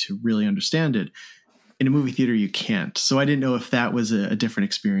to really understand it. in a movie theater you can't. So I didn't know if that was a different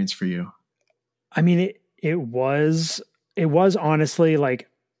experience for you. I mean, it was honestly like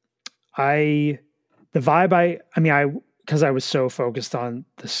because I was so focused on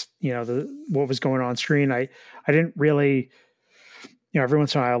this, what was going on screen. I didn't really, every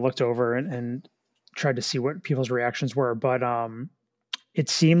once in a while I looked over and tried to see what people's reactions were, but it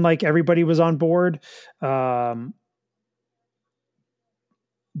seemed like everybody was on board. But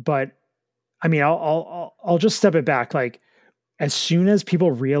I mean, I'll just step it back. Like, as soon as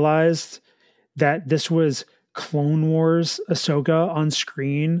people realized that this was Clone Wars Ahsoka on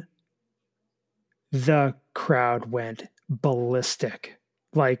screen, the crowd went ballistic.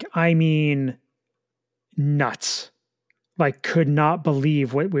 Like, I mean, nuts. Like, could not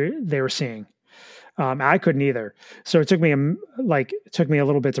believe what they were seeing. I couldn't either. So it took me a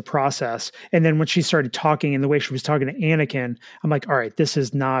little bit to process. And then when she started talking and the way she was talking to Anakin, I'm like, all right, this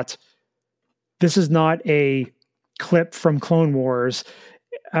is not a clip from Clone Wars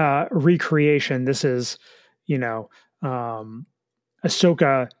recreation. This is, Ahsoka.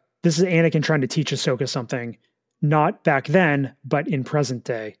 This is Anakin trying to teach Ahsoka something, not back then, but in present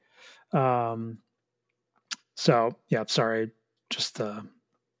day. So yeah, sorry, just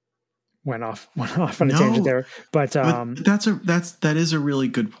went off on a tangent there, but that is a really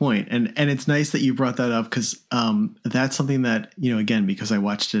good point, and it's nice that you brought that up, because that's something that, again, because I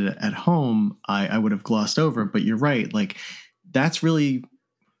watched it at home, I would have glossed over. But you're right, like that's really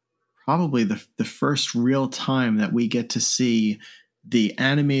probably the first real time that we get to see the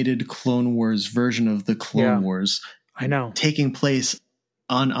animated Clone Wars version of the Clone Wars. I know, taking place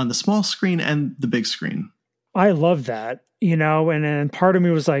on the small screen and the big screen. I love that, and then part of me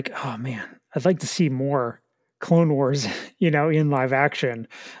was like, oh man, I'd like to see more Clone Wars, in live action,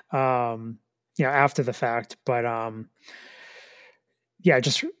 after the fact. But,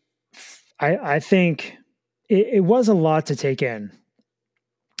 I think it was a lot to take in,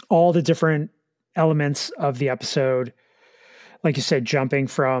 all the different elements of the episode. Like you said, jumping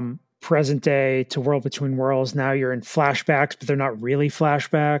from present day to World Between Worlds. Now you're in flashbacks, but they're not really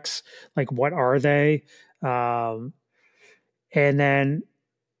flashbacks. Like, what are they? And then,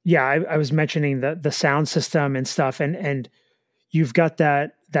 I was mentioning the sound system and stuff, and you've got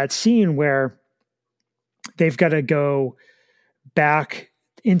that scene where they've got to go back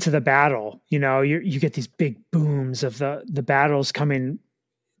into the battle. You get these big booms of the battles coming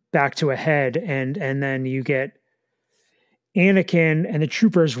back to a head, and then you get Anakin and the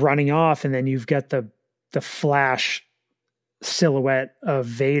troopers running off, and then you've got the flash silhouette of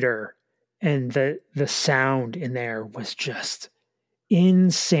Vader, and the sound in there was just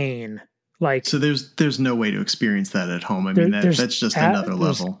insane. Like, so there's no way to experience that at home. I mean, that's just another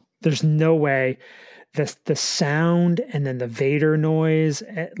level. There's no way. The sound, and then the Vader noise,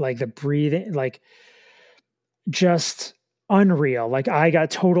 like the breathing, like just unreal. Like, I got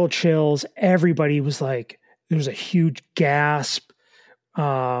total chills. Everybody was like, there was a huge gasp.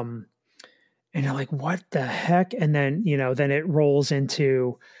 And you're like, what the heck? And then, then it rolls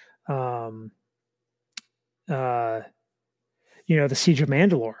into, the Siege of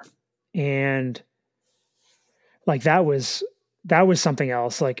Mandalore. And like, that was something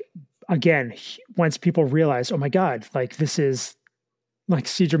else. Like, again, once people realize, oh my God, like this is like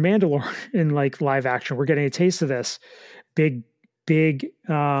Siege of Mandalore in like live action, we're getting a taste of this. Big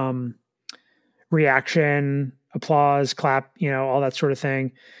reaction, applause, clap, all that sort of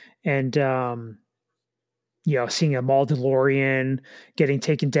thing. And, seeing a Mandalorian getting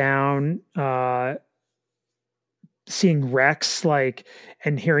taken down, seeing Rex, like,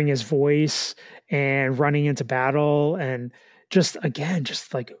 and hearing his voice and running into battle, and just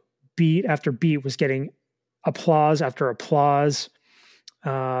like beat after beat was getting applause after applause.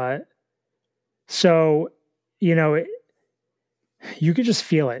 So, you could just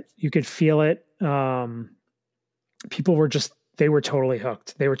feel it. You could feel it. People were they were totally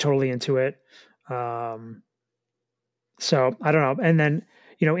hooked. They were totally into it. So I don't know. And then,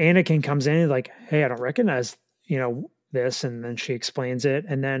 Anakin comes in like, hey, I don't recognize, this. And then she explains it.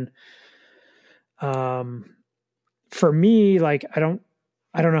 And then, for me, like, I don't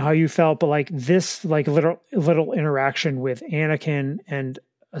know how you felt, but like this, like little interaction with Anakin and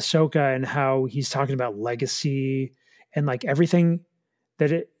Ahsoka, and how he's talking about legacy and like everything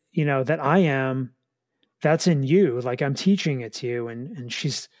that that I am, that's in you. Like, I'm teaching it to you. And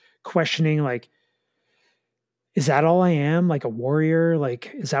she's questioning, like, is that all I am? Like a warrior?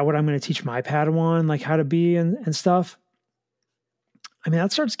 Like, is that what I'm going to teach my Padawan, like how to be and stuff? I mean,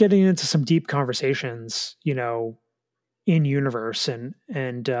 that starts getting into some deep conversations, in universe. And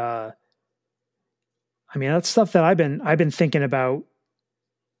I mean, that's stuff that I've been thinking about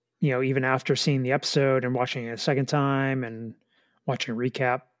even after seeing the episode and watching it a second time and watching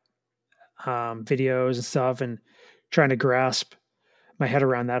recap videos and stuff and trying to grasp my head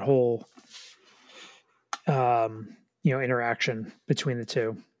around that whole, interaction between the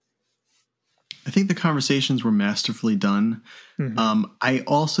two. I think the conversations were masterfully done. Mm-hmm. I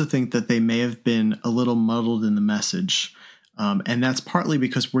also think that they may have been a little muddled in the message. And that's partly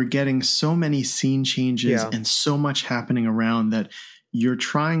because we're getting so many scene changes and so much happening around that you're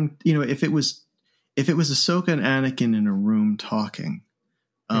trying, if it was Ahsoka and Anakin in a room talking,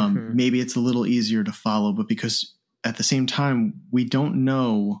 maybe it's a little easier to follow, but because at the same time, we don't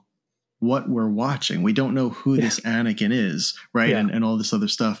know what we're watching. We don't know who this Anakin is, right? Yeah. And all this other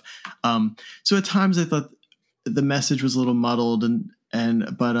stuff. So at times I thought the message was a little muddled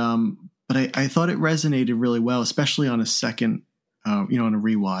but I thought it resonated really well, especially on a second, on a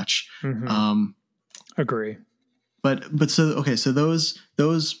rewatch. Agree. But so those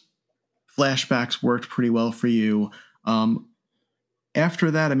flashbacks worked pretty well for you. After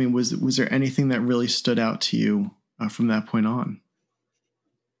that, I mean, was there anything that really stood out to you from that point on?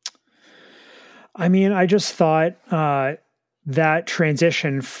 I mean, I just thought that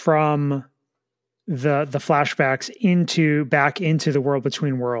transition from the flashbacks back into the world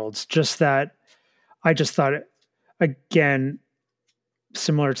between worlds, just that I just thought, again,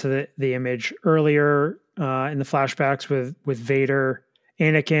 similar to the image earlier in the flashbacks with Vader,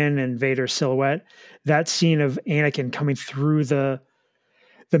 Anakin and Vader's silhouette, that scene of Anakin coming through the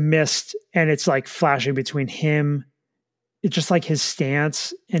mist and it's like flashing between him. It's just like his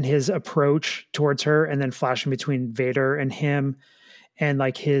stance and his approach towards her, and then flashing between Vader and him and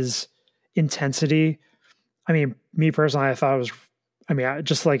like his intensity. I mean, me personally, I thought it was,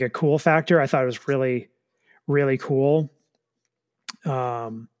 just like a cool factor. I thought it was really, really cool.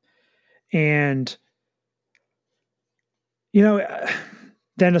 And, then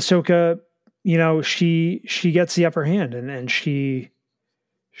Ahsoka, she gets the upper hand and she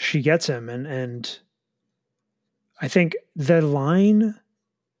gets him. And I think the line,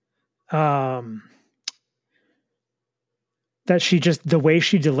 that the way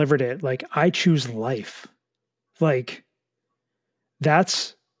she delivered it, like, I choose life. Like,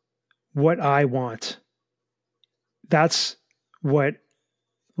 that's what I want. That's what,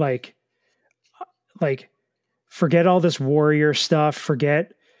 like, forget all this warrior stuff.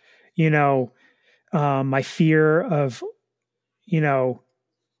 Forget, my fear of, losing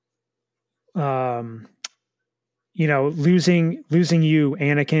you,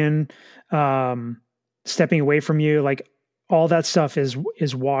 Anakin, stepping away from you, like all that stuff is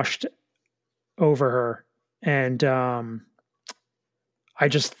washed over her. And, I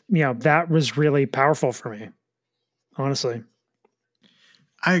just, that was really powerful for me, honestly.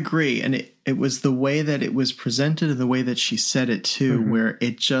 I agree. And it was the way that it was presented and the way that she said it too, where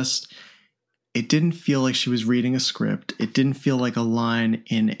it didn't feel like she was reading a script. It didn't feel like a line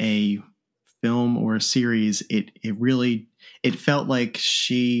in a film or a series. It felt like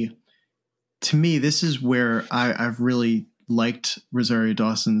to me, this is where I've really liked Rosario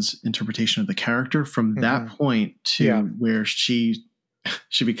Dawson's interpretation of the character from that point to where she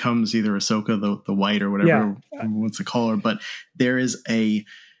becomes either Ahsoka, the white, or whatever everyone wants to call her. But there's a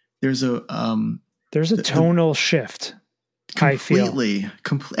tonal shift. Completely.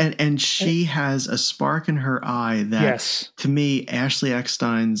 And she has a spark in her eye that, to me, Ashley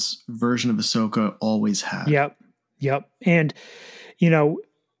Eckstein's version of Ahsoka always had. Yep. And,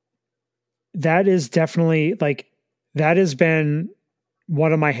 that is definitely, like, that has been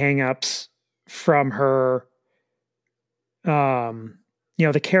one of my hangups from her,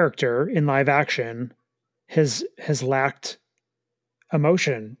 the character in live action has lacked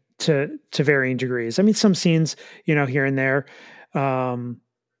emotion to varying degrees. I mean, some scenes, here and there,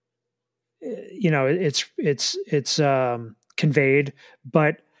 it's conveyed,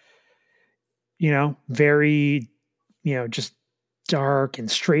 but, very, just dark and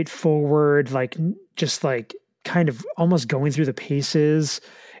straightforward, like, just like kind of almost going through the paces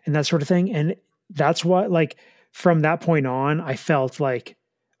and that sort of thing. And that's what, like, from that point on, I felt like,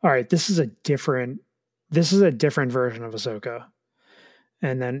 all right, this is a different version of Ahsoka.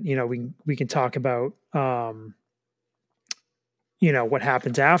 And then, we can talk about, what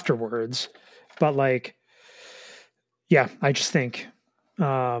happens afterwards, but, like, yeah, I just think,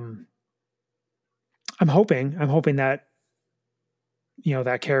 I'm hoping that,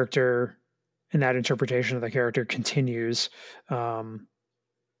 that character and that interpretation of the character continues,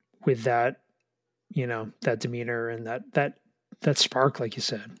 with that, that demeanor and that spark, like you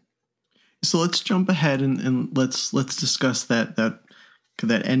said. So let's jump ahead and let's discuss that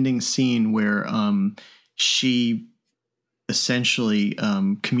ending scene where essentially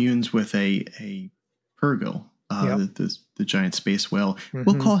communes with a Purgle, the giant space whale. Mm-hmm.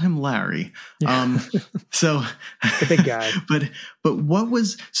 We'll call him Larry. So the big guy. But what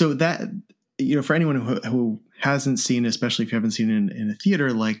was so that, you know, for anyone who hasn't seen it, especially if you haven't seen it in a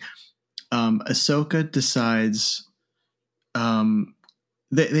theater, like AHSOKA decides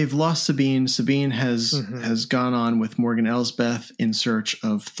they've lost Sabine. Sabine has gone on with Morgan Elsbeth in search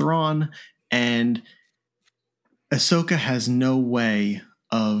of Thrawn, and AHSOKA has no way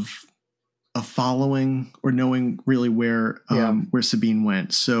of following or knowing really where Sabine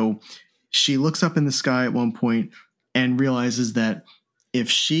went. So she looks up in the sky at one point and realizes that if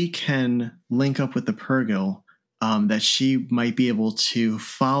she can link up with the Purgle, that she might be able to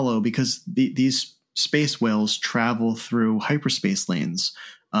follow, because these space whales travel through hyperspace lanes.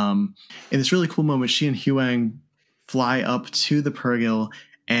 In this really cool moment, she and Huang fly up to the Purgle,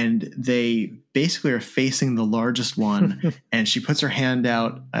 and they basically are facing the largest one. And she puts her hand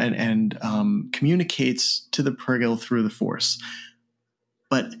out and communicates to the Purgle through the Force.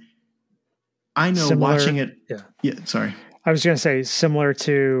 But I know watching it. Yeah. Sorry. I was going to say, similar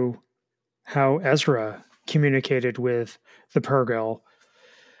to how Ezra communicated with the Purgle,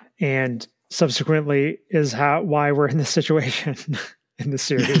 and subsequently is why we're in this situation in the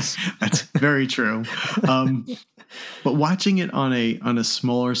series. Yeah, that's very true. But watching it on a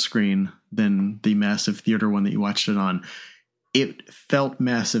smaller screen than the massive theater one that you watched it on, it felt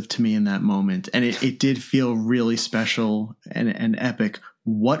massive to me in that moment. And it did feel really special and epic.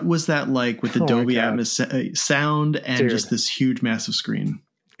 What was that like with the Dolby Atmos sound and just this huge, massive screen?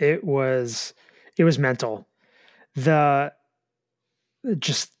 It was mental. The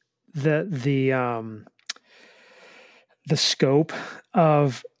scope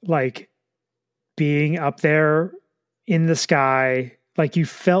of like being up there in the sky, like you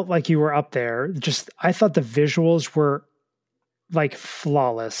felt like you were up there. I thought the visuals were like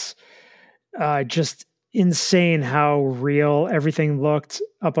flawless. Just insane how real everything looked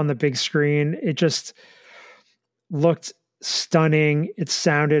up on the big screen. It just looked stunning. It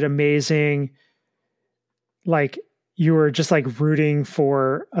sounded amazing. Like you were just like rooting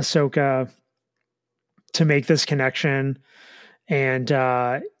for AHSOKA to make this connection. And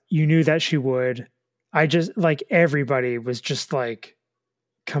you knew that she would. I just like everybody was just like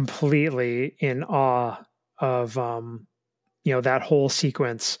completely in awe of, that whole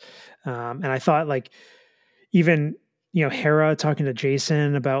sequence. And I thought like, even, Hera talking to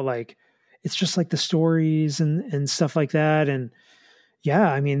Jason about like, it's just like the stories and stuff like that. And yeah,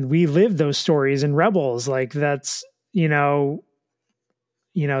 I mean, we lived those stories in Rebels. Like that's, that's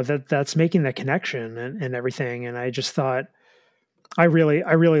making the connection and everything. And I just thought, I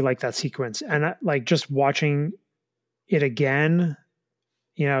really like that sequence. And I, like just watching it again,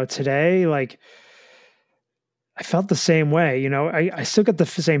 today, like I felt the same way, I still get the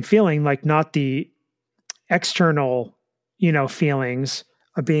same feeling, like not the external, feelings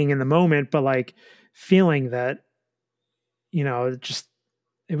of being in the moment, but like feeling that, I just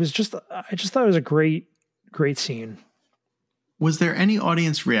thought it was a great scene. Was there any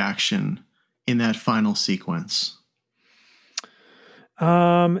audience reaction in that final sequence?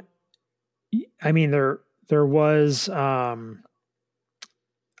 I mean, there was,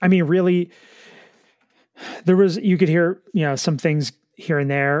 really, there was, you could hear, some things here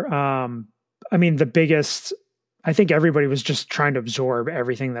and there. The biggest, I think everybody was just trying to absorb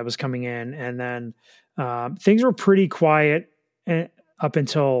everything that was coming in. And then, things were pretty quiet up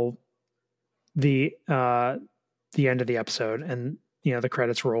until the end of the episode, and, the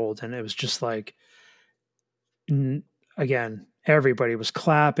credits rolled, and it was just like, again, everybody was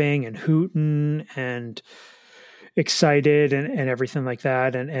clapping and hooting and excited and everything like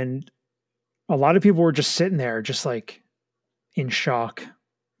that. And a lot of people were just sitting there, just like in shock,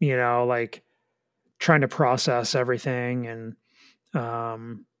 like trying to process everything. And,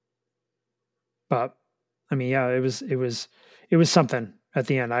 but I mean, yeah, it was something at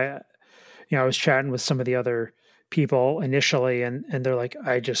the end. I was chatting with some of the other people initially, and they're like,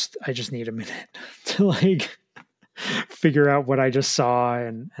 I just need a minute to like figure out what I just saw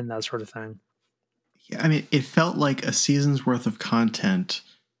and that sort of thing. Yeah, I mean, it felt like a season's worth of content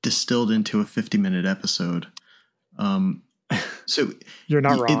distilled into a 50-minute episode. So you're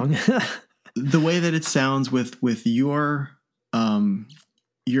not wrong. The way that it sounds with your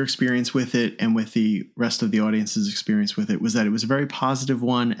experience with it and with the rest of the audience's experience with it was that it was a very positive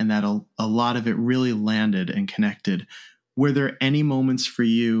one, and that a lot of it really landed and connected. Were there any moments for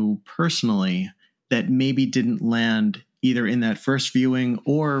you personally that maybe didn't land either in that first viewing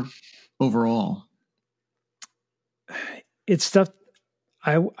or overall? It's stuff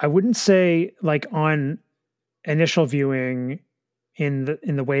I wouldn't say like on initial viewing in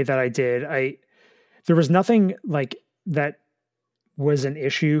the way that I did, there was nothing like that was an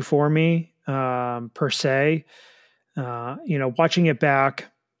issue for me per se. Watching it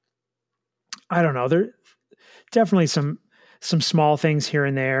back, I don't know. There definitely some small things here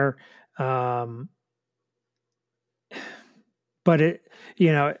and there, but it,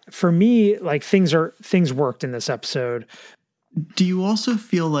 for me, like things worked in this episode. Do you also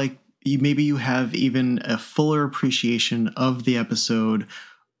feel like maybe you have even a fuller appreciation of the episode,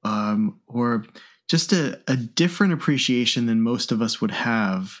 or just a different appreciation than most of us would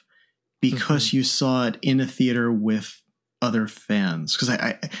have because you saw it in a theater with other fans? Because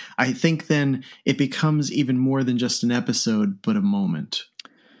I think then it becomes even more than just an episode, but a moment.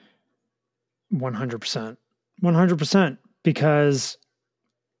 100%. 100%. Because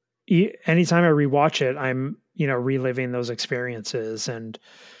anytime I rewatch it, I'm, reliving those experiences. And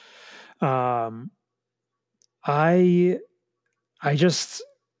I just,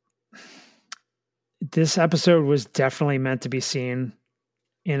 this episode was definitely meant to be seen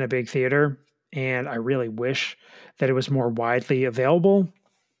in a big theater. And I really wish that it was more widely available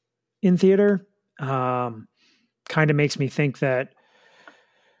in theater. Kind of makes me think that,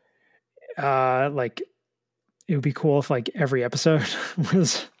 like, it would be cool if like every episode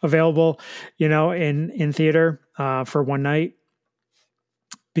was available, in theater, for one night,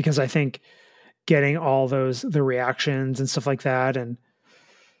 because I think getting all the reactions and stuff like that. And,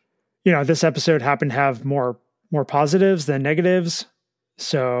 this episode happened to have more positives than negatives.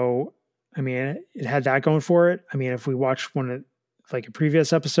 So, I mean, it had that going for it. I mean, if we watch like a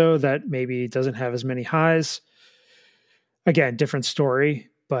previous episode that maybe doesn't have as many highs, again, different story,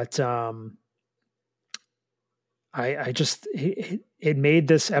 but, I just, it made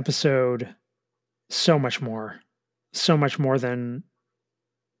this episode so much more than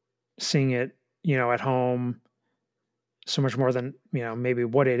seeing it, at home, so much more than, maybe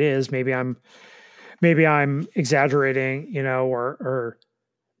what it is. Maybe I'm exaggerating, or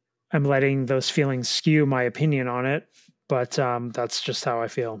I'm letting those feelings skew my opinion on it, but that's just how I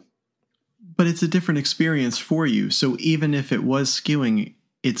feel. But it's a different experience for you. So even if it was skewing,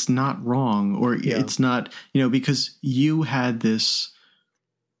 it's not wrong, or it's not, because you had this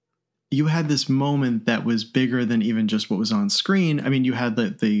moment that was bigger than even just what was on screen. I mean, you had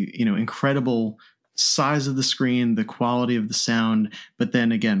the incredible size of the screen, the quality of the sound, but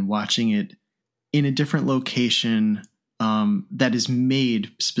then again, watching it in a different location, that is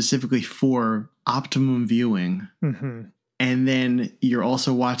made specifically for optimum viewing. Mm-hmm. And then you're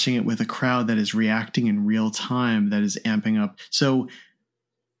also watching it with a crowd that is reacting in real time, that is amping up. So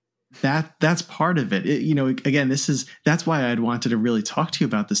that's part of it. Again, that's why I'd wanted to really talk to you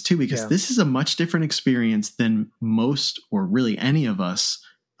about this too, because this is a much different experience than most, or really any of us,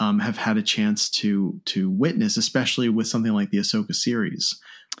 have had a chance to witness, especially with something like the AHSOKA series.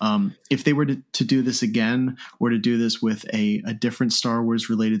 If they were to do this again, or to do this with a different Star Wars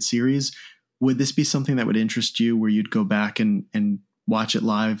related series, would this be something that would interest you, where you'd go back and watch it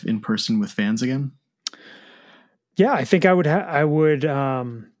live in person with fans again? Yeah, I think I would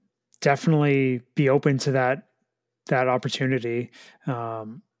definitely be open to that opportunity.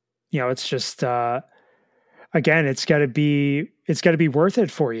 It's just, again, it's gotta be worth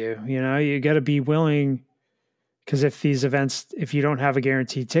it for you. You gotta be willing, because if you don't have a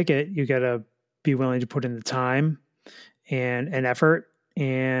guaranteed ticket, you gotta be willing to put in the time and effort.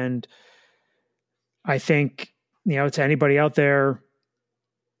 And I think, to anybody out there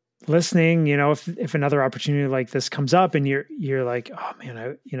listening, if another opportunity like this comes up and you're like, oh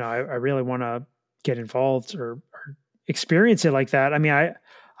man, I really want to get involved or experience it like that. I mean,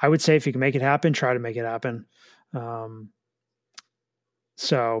 I would say if you can make it happen, try to make it happen.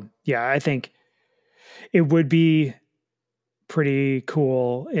 So yeah, I think it would be pretty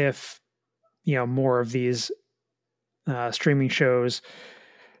cool if, more of these streaming shows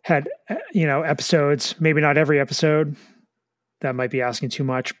had, episodes, maybe not every episode. That might be asking too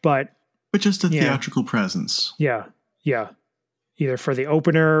much, but just a theatrical presence. Yeah. Yeah. Either for the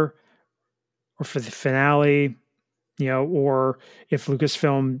opener or for the finale, or if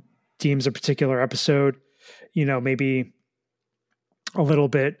Lucasfilm deems a particular episode, maybe a little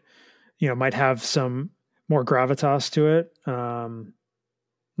bit, might have some more gravitas to it.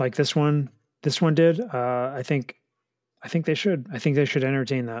 Like this one did. I think they should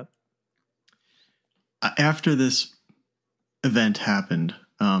entertain that. After this event happened,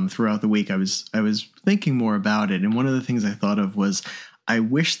 throughout the week, I was thinking more about it, and one of the things I thought of was, I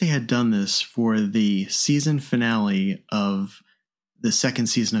wish they had done this for the season finale of the second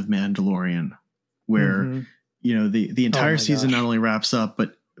season of Mandalorian, where the entire season not only wraps up,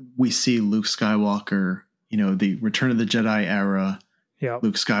 but we see Luke Skywalker, the Return of the Jedi era,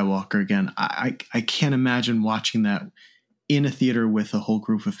 Luke Skywalker again. I can't imagine watching that in a theater with a whole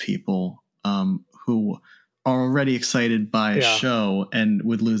group of people who are already excited by a show and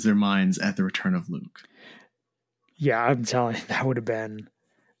would lose their minds at the return of Luke. Yeah, I'm telling you, that would have been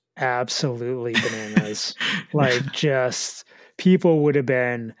absolutely bananas. Like, just people would have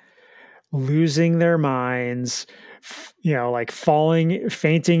been losing their minds, like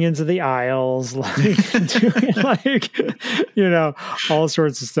fainting into the aisles, like doing all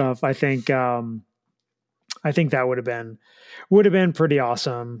sorts of stuff. I think that would have been pretty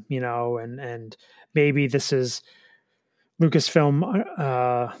awesome, and maybe this is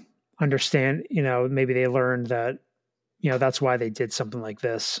Lucasfilm understand, maybe they learned that, that's why they did something like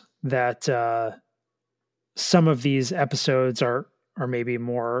this, that some of these episodes are maybe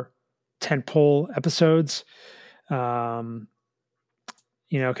more tentpole episodes, compared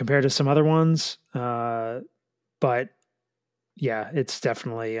to some other ones. But yeah, it's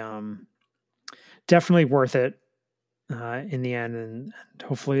definitely worth it in the end. And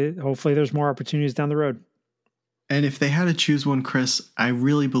hopefully there's more opportunities down the road. And if they had to choose one, Chris, I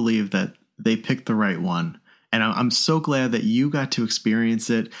really believe that they picked the right one. And I'm so glad that you got to experience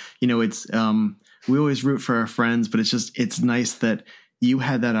it. It's, we always root for our friends, but it's nice that you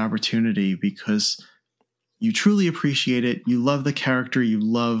had that opportunity because you truly appreciate it. You love the character. You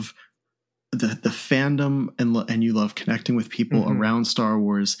love the fandom and you love connecting with people around Star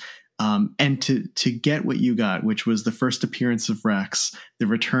Wars. And to get what you got, which was the first appearance of Rex, the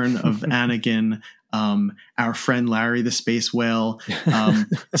return of Anakin, our friend Larry the space whale,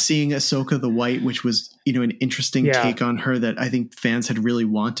 seeing Ahsoka the White, which was an interesting take on her that I think fans had really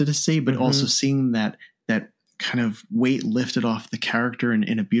wanted to see, but also seeing that kind of weight lifted off the character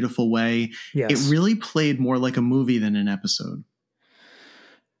in a beautiful way. Yes. It really played more like a movie than an episode.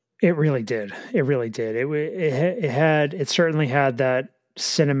 It really did. It certainly had that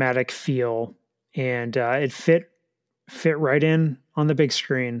cinematic feel, and it fit right in on the big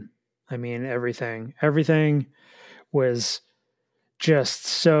screen. I mean, everything was just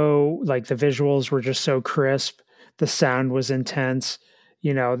so, like, the visuals were just so crisp. The sound was intense,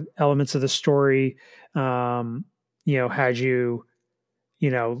 elements of the story, had you,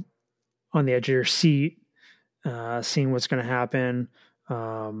 on the edge of your seat, seeing what's going to happen.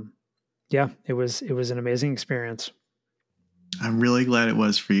 It was an amazing experience. I'm really glad it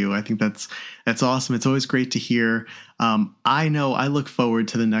was for you. I think that's awesome. It's always great to hear. I know I look forward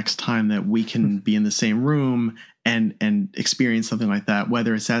to the next time that we can be in the same room and experience something like that,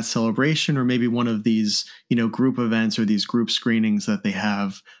 whether it's at Celebration or maybe one of these, group events or these group screenings that they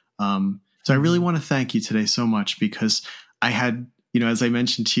have. So I really want to thank you today so much because I had, as I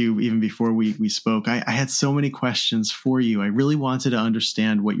mentioned to you even before we spoke, I had so many questions for you. I really wanted to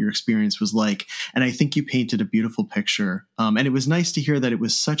understand what your experience was like. And I think you painted a beautiful picture. And it was nice to hear that it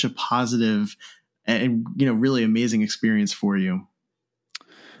was such a positive and, really amazing experience for you.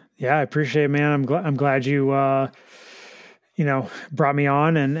 Yeah, I appreciate it, man. I'm glad you, brought me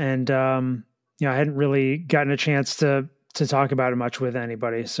on and I hadn't really gotten a chance to talk about it much with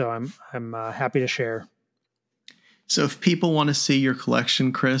anybody. So I'm happy to share. So if people want to see your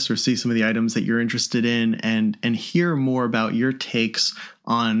collection, Chris, or see some of the items that you're interested in and hear more about your takes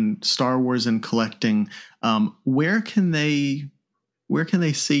on Star Wars and collecting, where can they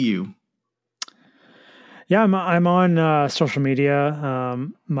see you? Yeah, I'm on social media.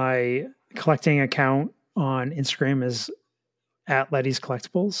 My collecting account on Instagram is @Letty's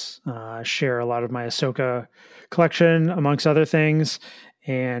Collectibles. I share a lot of my Ahsoka collection, amongst other things.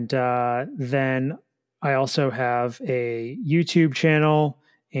 And then I also have a YouTube channel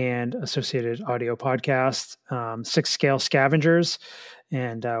and associated audio podcast, 6 Scale Scavengers.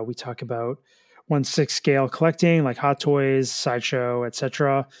 And we talk about 1/6 scale collecting, like Hot Toys, Sideshow,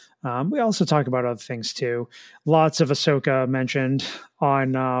 etc. We also talk about other things too. Lots of Ahsoka mentioned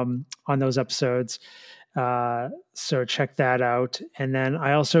on those episodes. So check that out. And then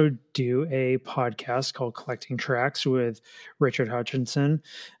I also do a podcast called Collecting Tracks with Richard Hutchinson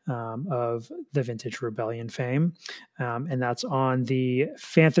of the Vintage Rebellion fame. And that's on the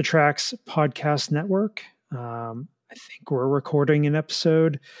Fantha Tracks podcast network. I think we're recording an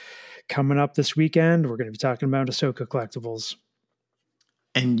episode coming up this weekend. We're going to be talking about Ahsoka collectibles.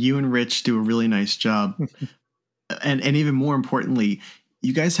 And you and Rich do a really nice job. and even more importantly,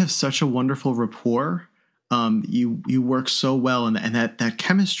 you guys have such a wonderful rapport. You work so well, and that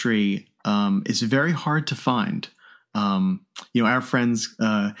chemistry is very hard to find. Our friends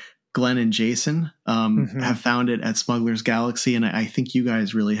Glenn and Jason have found it at Smuggler's Galaxy, and I think you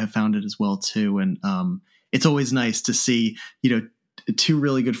guys really have found it as well too. And it's always nice to see two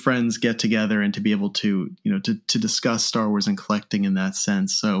really good friends get together and to be able to, to discuss Star Wars and collecting in that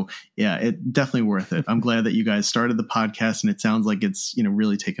sense. So yeah, it definitely worth it. I'm glad that you guys started the podcast, and it sounds like it's,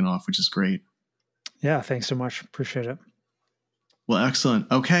 really taken off, which is great. Yeah. Thanks so much. Appreciate it. Well, excellent.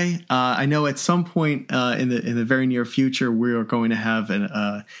 Okay. I know at some point in the very near future, we are going to have an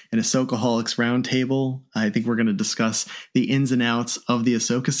AHSOKAholics roundtable. I think we're going to discuss the ins and outs of the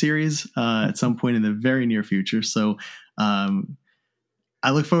AHSOKA series at some point in the very near future. So I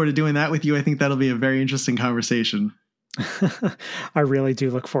look forward to doing that with you. I think that'll be a very interesting conversation. I really do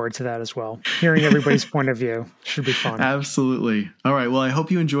look forward to that as well. Hearing everybody's point of view should be fun. Absolutely. All right. Well, I hope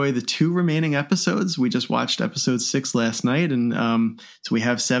you enjoy the 2 remaining episodes. We just watched episode 6 last night, and so we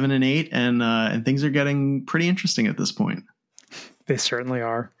have 7 and 8, and things are getting pretty interesting at this point. They certainly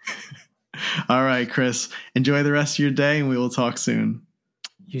are. All right, Chris. Enjoy the rest of your day, and we will talk soon.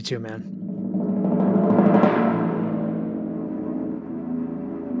 You too, man.